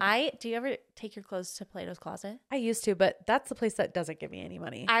 Do you ever take your clothes to Plato's Closet? I used to, but that's the place that doesn't give me any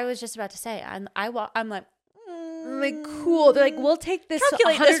money. I was just about to say, I'm like, cool. They're like, we'll take this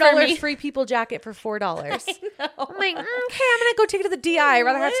 $100 free people jacket for $4. I'm like, okay, I'm gonna go take it to the DI. I'd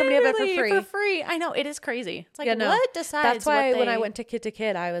rather have somebody have it for free. I know, it is crazy. It's like, what decides? That's why when I went to Kid to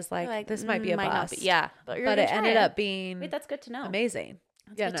Kid, I was like, this might be a bust. But it ended up being that's good to know. Amazing.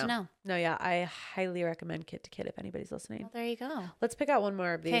 That's good to know. No, yeah, I highly recommend Kid to Kid if anybody's listening. Well, there you go. Let's pick out one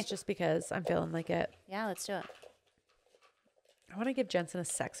more of these just because I'm feeling like it. Yeah, let's do it. I want to give Jensen a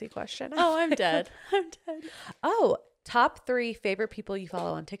sexy question. Oh, I'm dead. Oh, top 3 favorite people you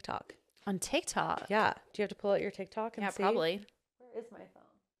follow on TikTok. On TikTok? Yeah. Do you have to pull out your TikTok and see? Yeah, probably. Where is my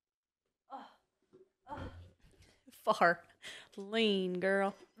phone? Far. Lean,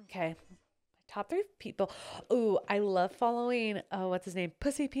 girl. Okay. Top 3 people. Ooh, I love following, what's his name?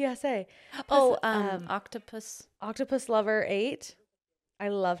 Pussy PSA. Octopus. Octopus Lover 8. I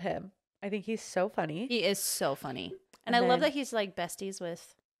love him. I think he's so funny. He is so funny. And I love that he's like besties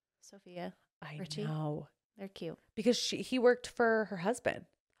with Sophia. Richie. Know. They're cute. Because he worked for her husband.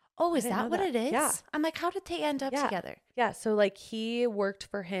 Oh, is that what it is? Yeah. I'm like, how did they end up together? Yeah. So like he worked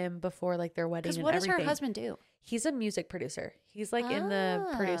for him before like their wedding and everything. Because what does her husband do? He's a music producer. He's like in the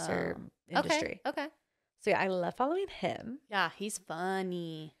producer industry. Okay. So yeah, I love following him. Yeah, he's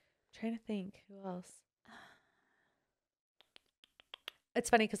funny. I'm trying to think who else.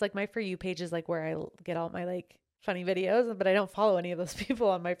 It's funny because like my For You page is like where I get all my like funny videos, but I don't follow any of those people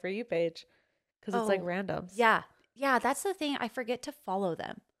on my For You page because it's like randoms. Yeah. Yeah, that's the thing. I forget to follow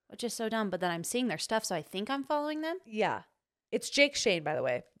them, which is so dumb. But then I'm seeing their stuff, so I think I'm following them. Yeah. It's Jake Shane, by the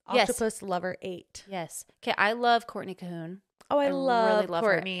way. Octopus Lover 8. Yes. Okay, I love Courtney Cahoon. Oh, I really love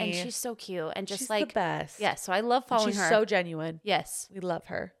Courtney. Her. And she's so cute. And just she's like the best. Yeah, so I love following her. She's so genuine. Yes. We love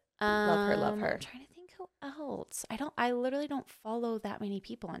her. Love her. I'm trying to think who else. I literally don't follow that many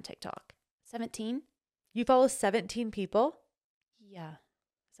people on TikTok. 17? You follow 17 people? Yeah.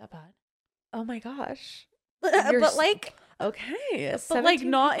 Is that bad? Oh my gosh. But like okay. But like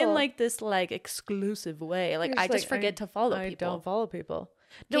not people. In like this like exclusive way. Like I just forget to follow people. I don't follow people.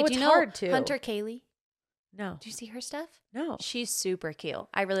 No, it's hard to. Hunter Kaylee? No. Do you see her stuff? No. She's super cute.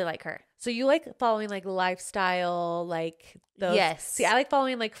 I really like her. So you like following like lifestyle, like those? Yes. See, I like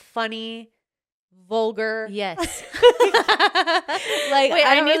following like funny, vulgar. Yes. Like wait,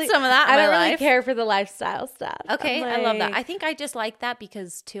 I need some of that in my life. I don't really care for the lifestyle stuff. Okay, I love that. I think I just like that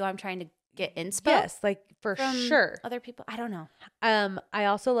because too I'm trying to get inspo. Yes, like for sure. Other people, I don't know. I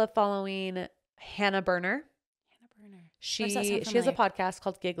also love following Hannah Berner. She has a podcast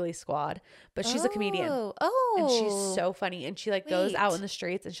called Giggly Squad, but she's a comedian. Oh. And she's so funny. And she like goes out in the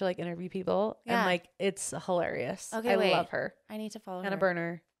streets and she'll like interview people. Yeah. And like it's hilarious. Okay, I love her. I need to follow Hannah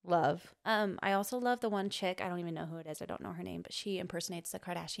Berner. Love. I also love the one chick. I don't even know who it is. I don't know her name, but she impersonates the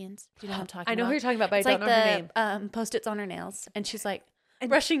Kardashians. Do you know what I'm talking about? I know who you're talking about, but I don't know her name. Post-its on her nails. And she's like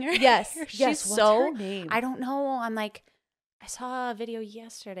brushing her Yes. hair. Yes. She's What's her name? I don't know. I'm like, I saw a video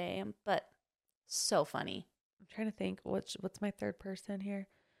yesterday, but so funny. I'm trying to think what's my third person here.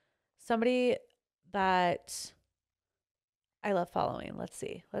 Somebody that I love following. Let's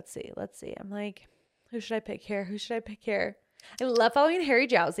see. I'm like, who should I pick here? I love following Harry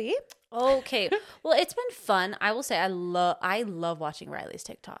Jowsey. Okay. Well, it's been fun. I will say I love watching Riley's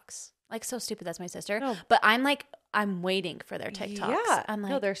TikToks. Like so stupid. That's my sister. No. But I'm waiting for their TikToks. Yeah. I'm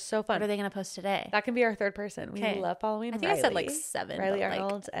like, no, they're so fun. What are they going to post today? That can be our third person. We love following Riley. I said like 7. Riley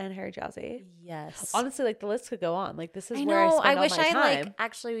Arnold and Harry Jowsey. Yes. Honestly, like the list could go on. Like this is where I spend all my time. I wish I like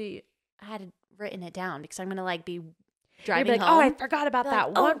actually had written it down because I'm going to like be driving like, home. Oh, I forgot about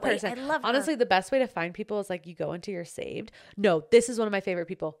that one person. I love her. Honestly, the best way to find people is like you go into your saved. No, this is one of my favorite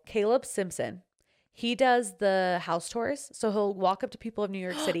people. Caleb Simpson. He does the house tours. So he'll walk up to people of New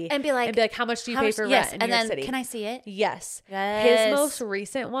York City and be like, how much do you pay for rent in New York City? Can I see it? Yes. His most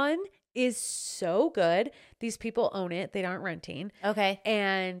recent one is so good. These people own it. They aren't renting. Okay.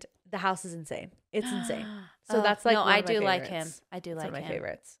 And the house is insane. It's insane. So that's like, no, one I of my do like favorites. him. I do like him. One of my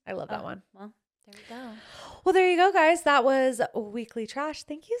favorites. I love that one. Well, there we go. Well, there you go, guys. That was Weekly Trash.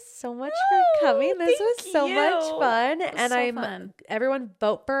 Thank you so much for coming. This was so much fun. And everyone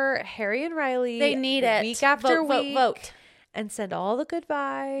vote for Harry and Riley. They need it. Week after week. Vote. And send all the good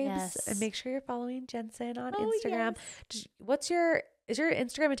vibes. Yes. And make sure you're following Jensen on Instagram. Yes. Is your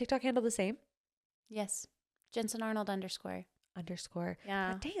Instagram and TikTok handle the same? Yes. Jensen Arnold _.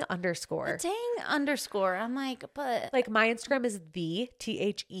 Yeah. Dang underscore. I'm like, but like my Instagram is the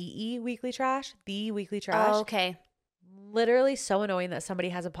THEE Weekly Trash. The Weekly Trash. Oh, okay. Literally so annoying that somebody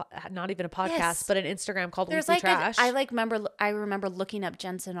has not even a podcast, but an Instagram called Weekly Trash. I remember looking up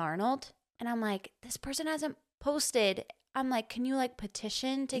Jensen Arnold, and I'm like, this person hasn't posted. I'm like, can you like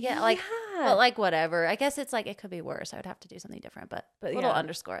petition to get but like whatever. I guess it's like it could be worse. I would have to do something different, but little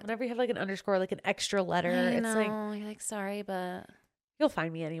underscore. Whenever you have like an underscore, like an extra letter, it's like you're like, sorry, but you'll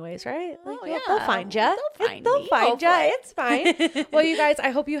find me anyways, right? Like, yeah, they'll find you. They'll find you. It's fine. Well, you guys, I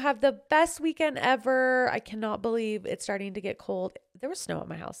hope you have the best weekend ever. I cannot believe it's starting to get cold. There was snow at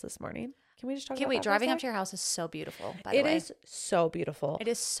my house this morning. Can we just talk about that? Driving up to your house is so beautiful, by the way. It is so beautiful. It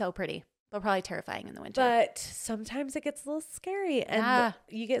is so pretty. But probably terrifying in the winter. But sometimes it gets a little scary and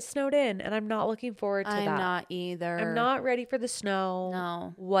you get snowed in, and I'm not looking forward to that. I'm not either. I'm not ready for the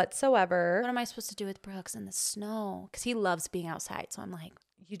snow whatsoever. What am I supposed to do with Brooks in the snow? Because he loves being outside. So I'm like,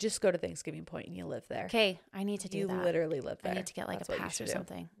 you just go to Thanksgiving Point and you live there. Okay, I need to do that. You literally live there. I need to get like a pass or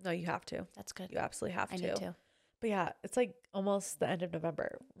something. No, you have to. That's good. You absolutely have to. I need to. But yeah, it's like almost the end of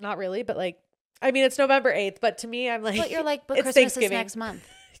November. Not really, but like, I mean, it's November 8th, but to me, I'm like, but you're like, but it's Christmas is next month.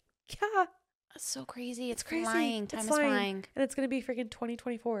 Yeah. That's so crazy. It's crazy. Flying. Time is flying. And it's going to be freaking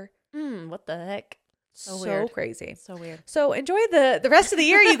 2024. What the heck? So weird. Crazy. So weird. So enjoy the rest of the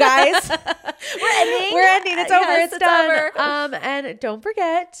year, you guys. We're ending. It's over. It's done. Over. And don't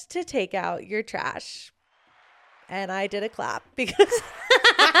forget to take out your trash. And I did a clap because.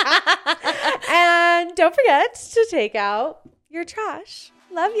 And don't forget to take out your trash.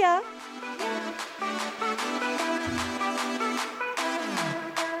 Love ya.